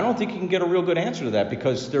 And I don't think you can get a real good answer to that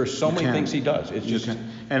because there's so many things he does. It's just.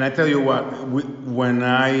 And I tell you what,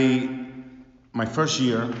 my first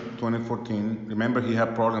year, 2014, remember he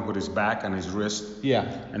had problems with his back and his wrist. Yeah.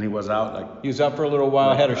 And he was out He was out for a little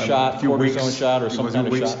while, had a shot, cortisone shot or some kind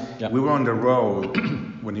of shot. Yeah. We were on the road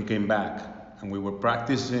when he came back, and we were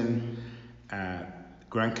practicing at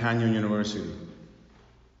Grand Canyon University.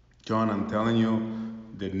 John, I'm telling you,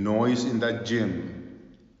 the noise in that gym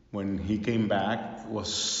when he came back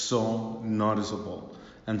was so noticeable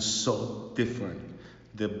and so different.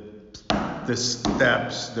 The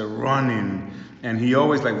steps, the running, and he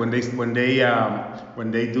always like when they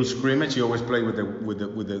do scrimmage, he always play with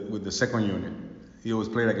the second unit. He always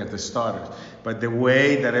played against the starters. But the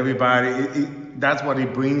way that everybody, that's what he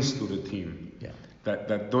brings to the team. Yeah.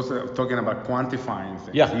 That those are talking about quantifying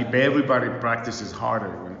things. Yeah. Everybody practices harder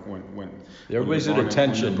when everybody's at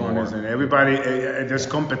attention more. And everybody, there's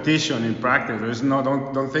competition in practice. There's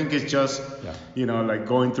don't think it's just like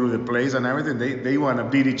going through the plays and everything. They want to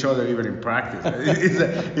beat each other even in practice.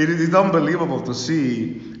 It is unbelievable to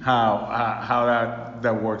see how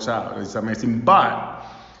that works out. It's amazing. But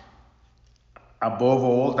above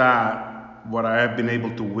all that, what I have been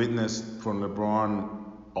able to witness from LeBron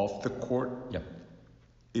off the court,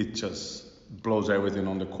 it just blows everything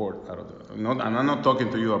on the court out of the. And I'm not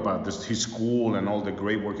talking to you about his school and all the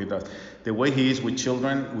great work he does. The way he is with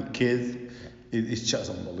children, with kids, it's just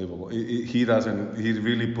unbelievable. He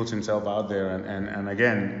really puts himself out there. And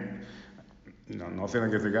again, nothing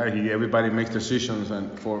against the guy. Everybody makes decisions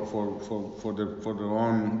and for their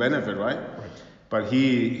own benefit, right? But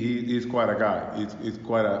he is quite a guy. He's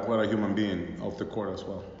quite a human being off the court as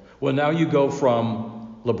well. Well, now you go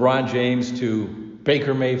from LeBron James to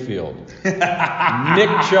Baker Mayfield,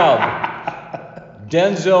 Nick Chubb,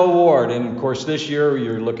 Denzel Ward, and of course this year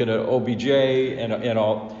you're looking at OBJ and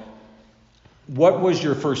all. What was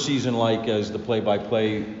your first season like as the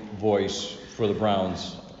play-by-play voice for the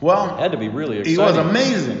Browns? Well, it had to be really exciting. It was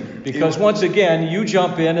amazing. Because once again, you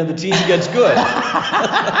jump in and the team gets good.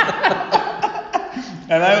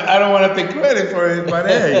 And I don't want to take credit for it, but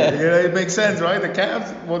hey, it makes sense, right? The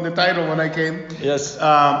Cavs won the title when I came. Yes.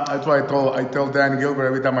 That's why I tell Dan Gilbert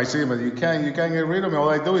every time I see him, you can't get rid of me. All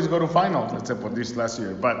I do is go to finals, except for this last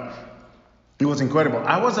year. But it was incredible.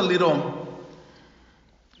 I was a little,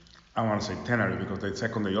 I want to say tentative because the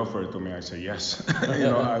second they offered it to me, I say yes.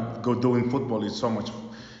 Doing football is so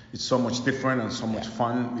much different and so much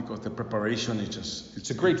fun because the preparation is just. It's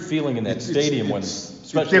a great feeling in that stadium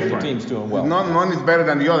especially when the team's doing well. None is better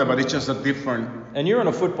than the other, but it's just a different. And you're in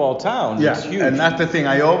a football town. Yeah, it's huge. And that's the thing.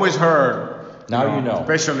 I always heard Now you know.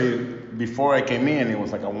 Especially before I came in, it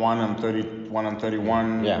was like a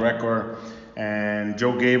 1-31 Yeah. record. And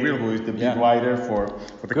Joe Gabriel, who is the beat writer for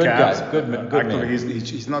the Good Cavs. guy. Good man. Actually,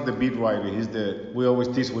 he's not the beat writer. We always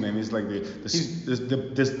tease with him. He's like the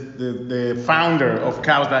founder of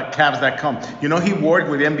Cavs.com. You know, he worked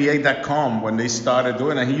with NBA.com when they started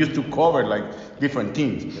doing it. He used to cover like different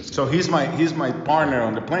teams. So he's my partner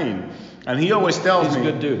on the plane, and he always tells me, he's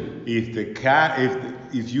a good dude.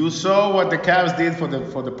 If you saw what the Cavs did for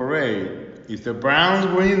the parade. If the Browns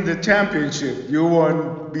win the championship, you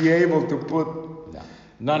won't be able to put.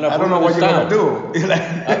 I don't know what you're gonna do.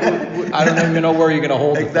 I don't even know where you're gonna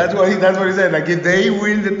hold it. That's what he said. Like if they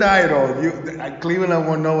win the title, Cleveland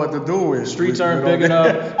won't know what to do with. Streets aren't big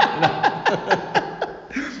enough.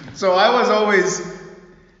 So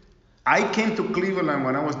I came to Cleveland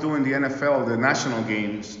when I was doing the NFL, the national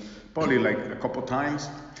games, probably like a couple times.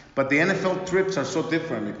 But the NFL trips are so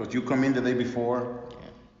different because you come in the day before.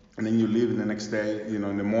 And then you leave the next day, in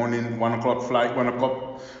the morning, 1 o'clock flight, 1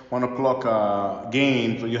 o'clock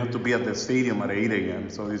game. So you have to be at the stadium at 8 a.m.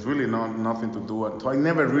 So it's really nothing to do. So I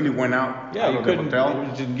never really went out of the hotel.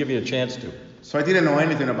 It didn't give you a chance to. So I didn't know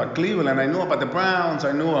anything about Cleveland. I knew about the Browns.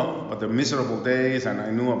 I knew about the miserable days. And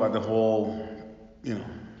I knew about the whole,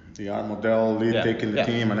 the Art Modell lead taking the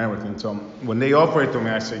team and everything. So when they offered it to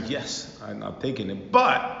me, I said, yes, I'm not taking it.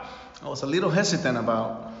 But I was a little hesitant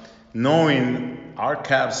about knowing our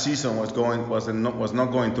Cavs season was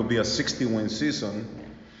not going to be a 60-win season,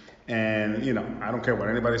 and I don't care what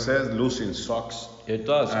anybody says, losing sucks. It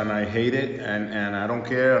does, and I hate it, and I don't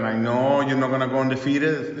care, and I know you're not gonna go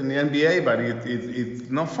undefeated in the NBA, but it's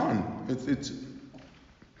not fun. It's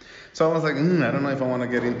so I was like, I don't know if I want to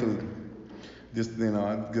get into this,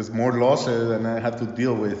 because more losses and I have to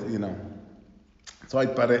deal with, So I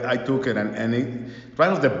took it, and right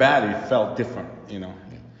off the bat it felt different,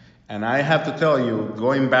 And I have to tell you,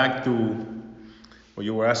 going back to what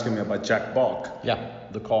you were asking me about Jack Buck. Yeah,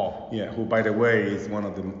 the call. Yeah, who, by the way, was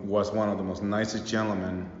one of the most nicest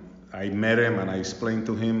gentlemen. I met him and I explained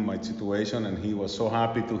to him my situation, and he was so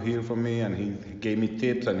happy to hear from me, and he gave me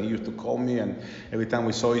tips, and he used to call me, and every time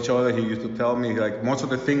we saw each other, he used to tell me, like, most of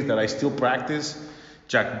the things that I still practice,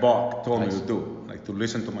 Jack Buck told me to do, like to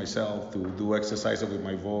listen to myself, to do exercises with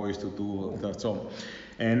my voice, to do that. So,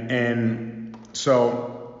 and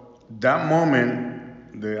so. That moment,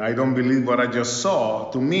 I don't believe what I just saw,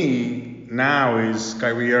 to me, now is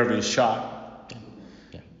Kyrie Irving's shot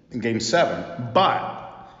in Game 7.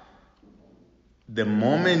 But the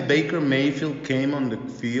moment Baker Mayfield came on the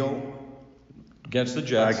field against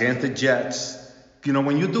the Jets,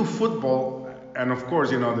 when you do football, and of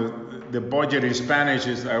course, the budget in Spanish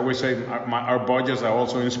is, I always say our budgets are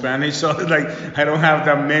also in Spanish, so like I don't have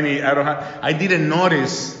that many. I didn't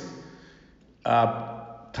notice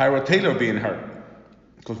Tyrod Taylor being hurt,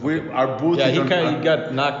 because our booth is he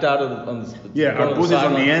got knocked out of our booth is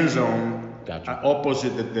on the end zone, Gotcha.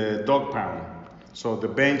 Opposite the dog pound, so the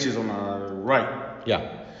bench is on our right.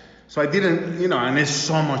 Yeah. So I didn't, and there's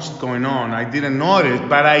so much going on, I didn't notice,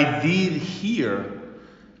 but I did hear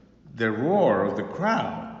the roar of the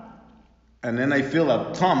crowd, and then I feel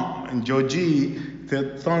a thump, and Joe G.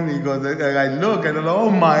 told me, I look, and I'm like, oh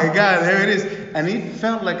my God, there it is, and it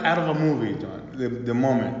felt like out of a movie, John. The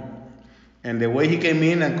moment, and the way he came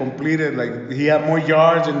in and completed, like he had more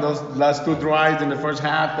yards in those last 2 drives in the first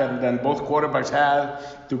half than both quarterbacks had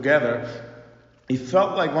together. It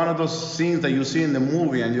felt like one of those scenes that you see in the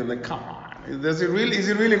movie, and you're like, come on, is he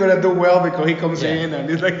really gonna do well because he comes in and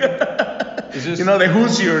he's like, the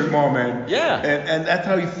Hoosiers moment. Yeah. And that's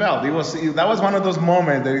how he felt. That was one of those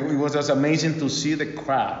moments that it was just amazing to see the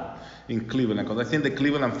crowd in Cleveland, because I think the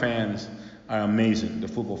Cleveland fans are amazing, the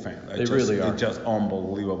football fans. They really are. It's just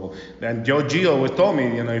unbelievable. And Joe G always told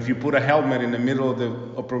me, if you put a helmet in the middle of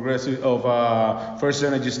First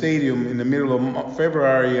Energy Stadium in the middle of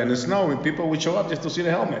February and it's snowing, people would show up just to see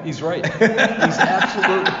the helmet. He's right. He's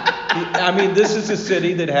absolutely. I mean, this is a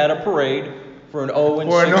city that had a parade for an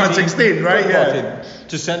 0-16, right? Yeah.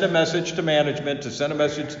 To send a message to management, to send a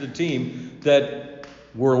message to the team that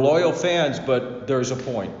we're loyal fans, but there's a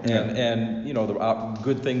point. Yeah. And the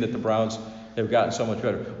good thing that the Browns have gotten so much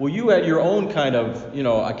better. Well, you had your own kind of,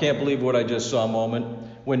 I can't believe what I just saw moment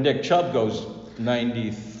when Nick Chubb goes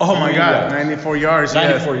 90. Oh my God, 94 yards.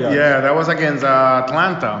 94 yards. Yeah, that was against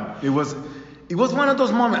Atlanta. It was one of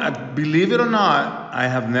those moments. Believe it or not, I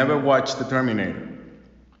have never watched The Terminator,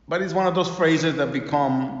 but it's one of those phrases that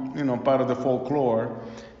become, part of the folklore.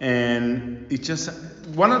 And it's just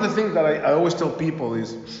one of the things that I always tell people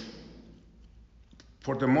is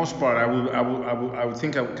For the most part, I would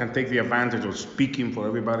think I can take the advantage of speaking for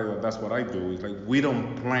everybody that that's what I do. It's like we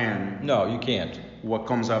don't plan. No, you can't. What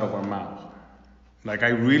comes out of our mouth. Like I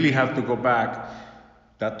really have to go back.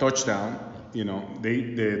 That touchdown, you know,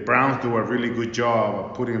 the Browns do a really good job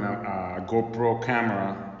of putting a GoPro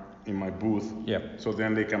camera in my booth. Yep. So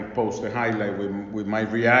then they can post a highlight with my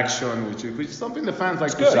reaction, which is something the fans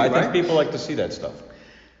like It's to good. see, I right? think people like to see that stuff.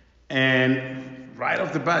 And right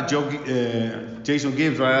off the bat, Jason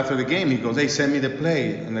Gibbs, right after the game, he goes, "Hey, send me the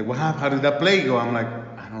play." And like, how did that play go? I'm like,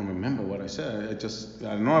 I don't remember what I said.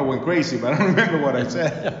 I know I went crazy, but I don't remember what I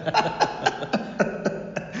said.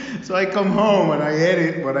 So I come home and I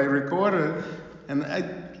edit what I recorded, and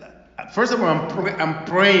first of all, I'm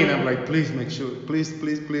praying. I'm like, please make sure, please,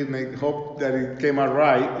 hope that it came out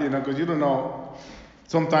right, you know, because you don't know.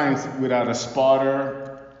 Sometimes without a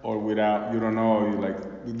spotter or without, you don't know. You like,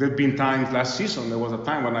 there've been times last season. There was a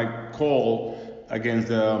time when I called against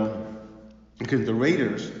the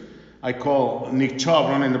Raiders. I called Nick Chubb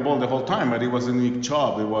running the ball the whole time, but it wasn't Nick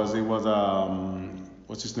Chubb. It was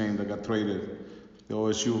what's his name that got traded? The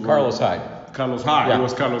OSU. Carlos Hyde. Carlos Hyde. Yeah. It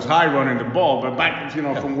was Carlos Hyde running the ball, but back, you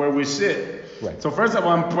know, from where we sit. Right. So first of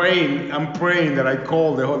all, I'm praying that I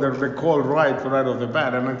called the call right off the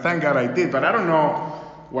bat, and thank God I did. But I don't know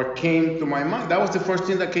what came to my mind. That was the first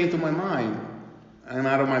thing that came to my mind and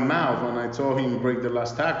out of my mouth when I saw him break the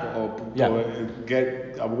last tackle or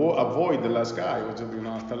avoid the last guy. Which, you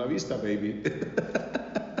know, hasta la vista, baby.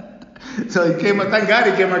 So it came. Thank God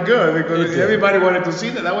it came out good because everybody wanted to see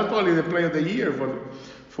that. That was probably the play of the year for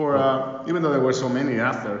even though there were so many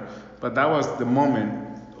after. But that was the moment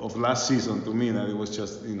of last season to me that it was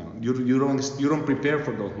just, you know, you don't prepare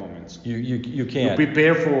for those moments. You can't. You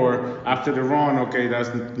prepare for after the run. Okay, that's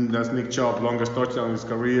Nick Chubb, longest touchdown in his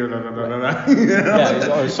career. You know? Yeah,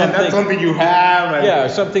 and that's something you have.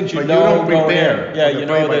 And, some things you but know. You don't prepare. Yeah, you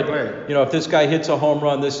know that. Play. You know, if this guy hits a home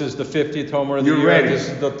run, this is the 50th home run of the year. Ready. This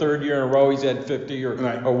is the third year in a row he's had 50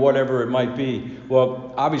 or whatever it might be.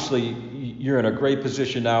 Well, obviously you're in a great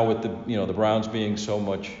position now with the Browns being so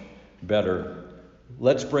much better.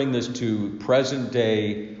 Let's bring this to present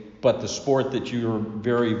day, but the sport that you're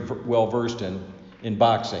very well versed in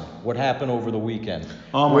boxing. What happened over the weekend?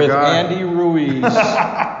 Oh my with God. Andy Ruiz.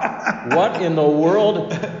 What in the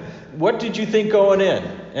world? What did you think going in?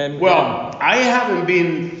 I haven't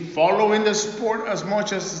been following the sport as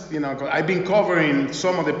much as, you know, 'cause I've been covering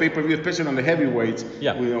some of the pay-per-view, especially on the heavyweights.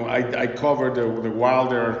 Yeah. You know, I covered the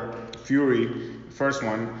Wilder Fury first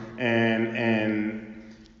one, and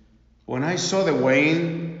when I saw the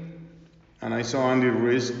weigh-in and I saw Andy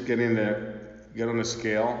Ruiz get on the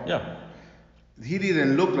scale, he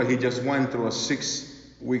didn't look like he just went through a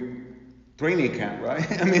 6-week training camp,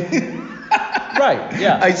 right? I mean, right,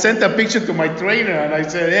 yeah. I sent a picture to my trainer and I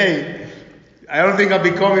said, "Hey, I don't think I'll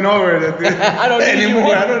be coming over I don't need anymore.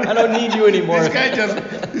 you. I don't need you anymore."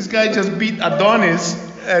 This guy just beat Adonis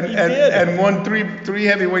and won three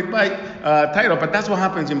heavyweight title. But that's what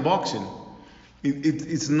happens in boxing.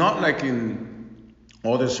 It's not like in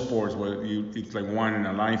other sports where it's like one in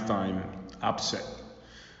a lifetime upset.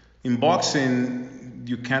 In boxing,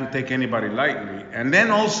 you can't take anybody lightly. And then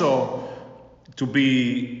also, to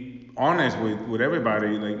be honest with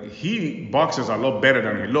everybody, like he boxes a lot better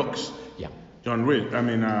than he looks. Yeah. John Ruiz,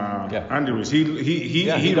 Andy Ruiz. He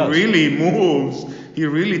does. really moves. He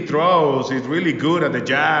really throws. He's really good at the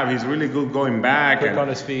jab. He's really good going back. Quick on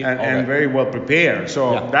his feet. And very well prepared.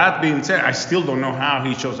 So Yeah. that being said, I still don't know how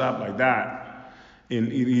he shows up like that.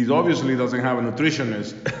 He obviously doesn't have a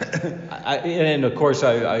nutritionist. And of course,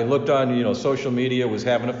 I looked on, social media was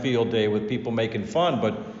having a field day with people making fun,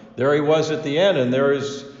 but there he was at the end, and there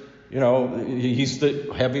is, he's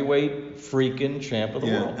the heavyweight freaking champ of the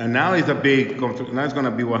world. And now it's now it's going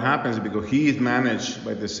to be what happens because he is managed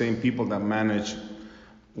by the same people that manage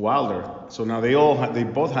Wilder. So now they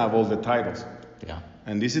both have all the titles. Yeah.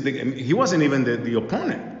 And he wasn't even the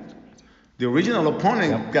opponent. The original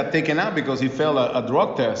opponent got taken out because he failed a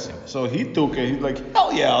drug test. So he took it. He's like,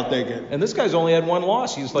 hell yeah, I'll take it. And this guy's only had one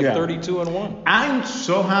loss. He's like 32-1. I'm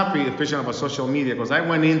so happy, especially about social media, because I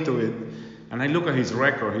went into it and I look at his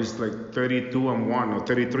record. He's like 32-1 or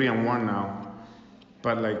 33-1 now.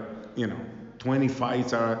 But 20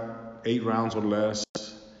 fights are 8 rounds or less.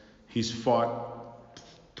 He's fought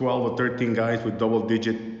 12 or 13 guys with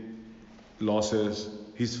double-digit losses.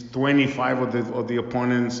 He's 25 of the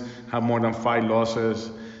opponents have more than 5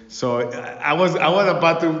 losses. So I was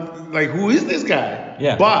about to who is this guy?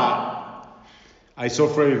 Yeah. But I saw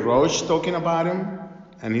Freddie Roach talking about him,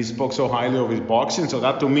 and he spoke so highly of his boxing. So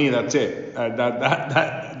that to me, that's it.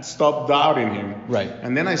 That stopped doubting him. Right.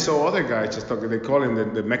 And then I saw other guys just talking. They call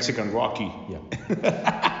him the Mexican Rocky. Yeah.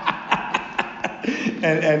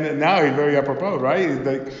 and now he's very apropos,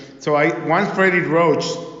 right? So once Freddie Roach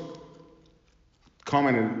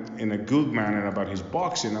commented in a good manner about his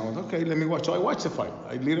boxing, I was okay. Let me watch. So I watched the fight.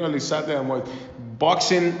 I literally sat there and watched.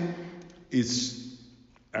 Boxing is.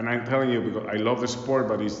 And I'm telling you, because I love the sport,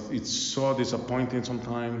 but it's so disappointing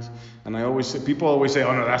sometimes. And people always say,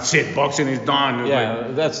 oh no, that's it, boxing is done.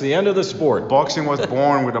 Yeah, that's the end of the sport. Boxing was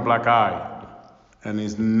born with a black eye, and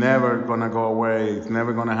it's never gonna go away. It's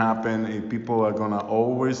never gonna happen. People are gonna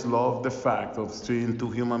always love the fact of seeing two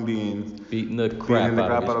human beings beating the crap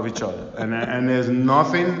out of each other. And there's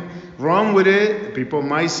nothing wrong with it. People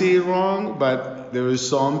might see it wrong, but there is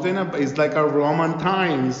something. It's like a Roman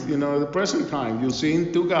times, the present time. You're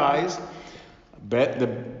seeing two guys,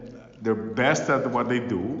 they're best at what they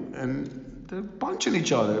do, and they're punching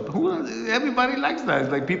each other. Everybody likes that.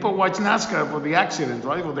 It's like people watch NASCAR for the accidents,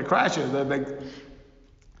 right? For the crashes. They're like,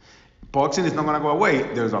 boxing is not gonna go away.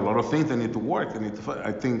 There's a lot of things that need to work.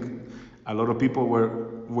 I think a lot of people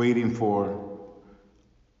were waiting for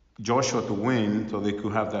Joshua to win so they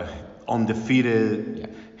could have the undefeated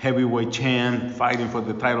heavyweight champ fighting for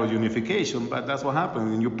the title unification, but that's what happened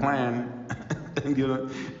when you plan.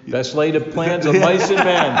 Best laid of plans of mice and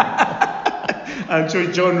men. I'm sure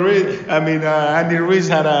Andy Ruiz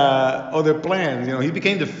had other plans. He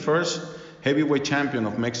became the first heavyweight champion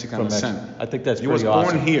of Mexican descent. I think that's pretty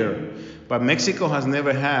awesome. He was born here, but Mexico has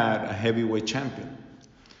never had a heavyweight champion,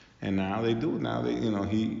 and now they do. Now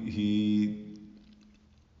he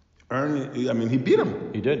earned it. He beat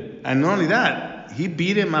him. He did. And not only that, he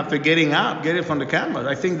beat him after getting from the camera.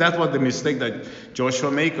 I think that's what the mistake that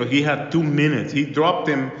Joshua made. He had 2 minutes. He dropped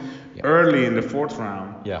him early in the 4th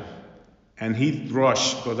round. Yeah. And he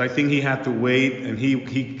rushed because I think he had to wait, and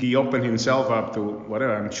he opened himself up to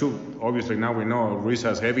whatever. I'm sure. Obviously now we know Ruiz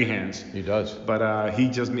has heavy hands. He does. But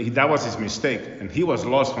that was his mistake, and he was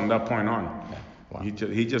lost from that point on. Yeah. Wow.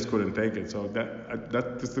 He just couldn't take it. So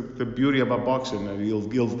that's the beauty about boxing.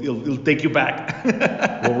 He'll take you back.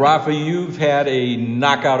 Well, Rafa, you've had a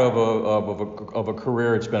knockout of a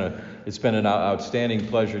career. It's been an outstanding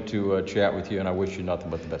pleasure to chat with you, and I wish you nothing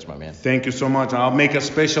but the best, my man. Thank you so much. I'll make a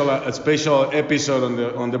special episode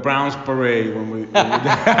on the Browns parade when we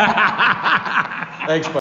Thanks, buddy.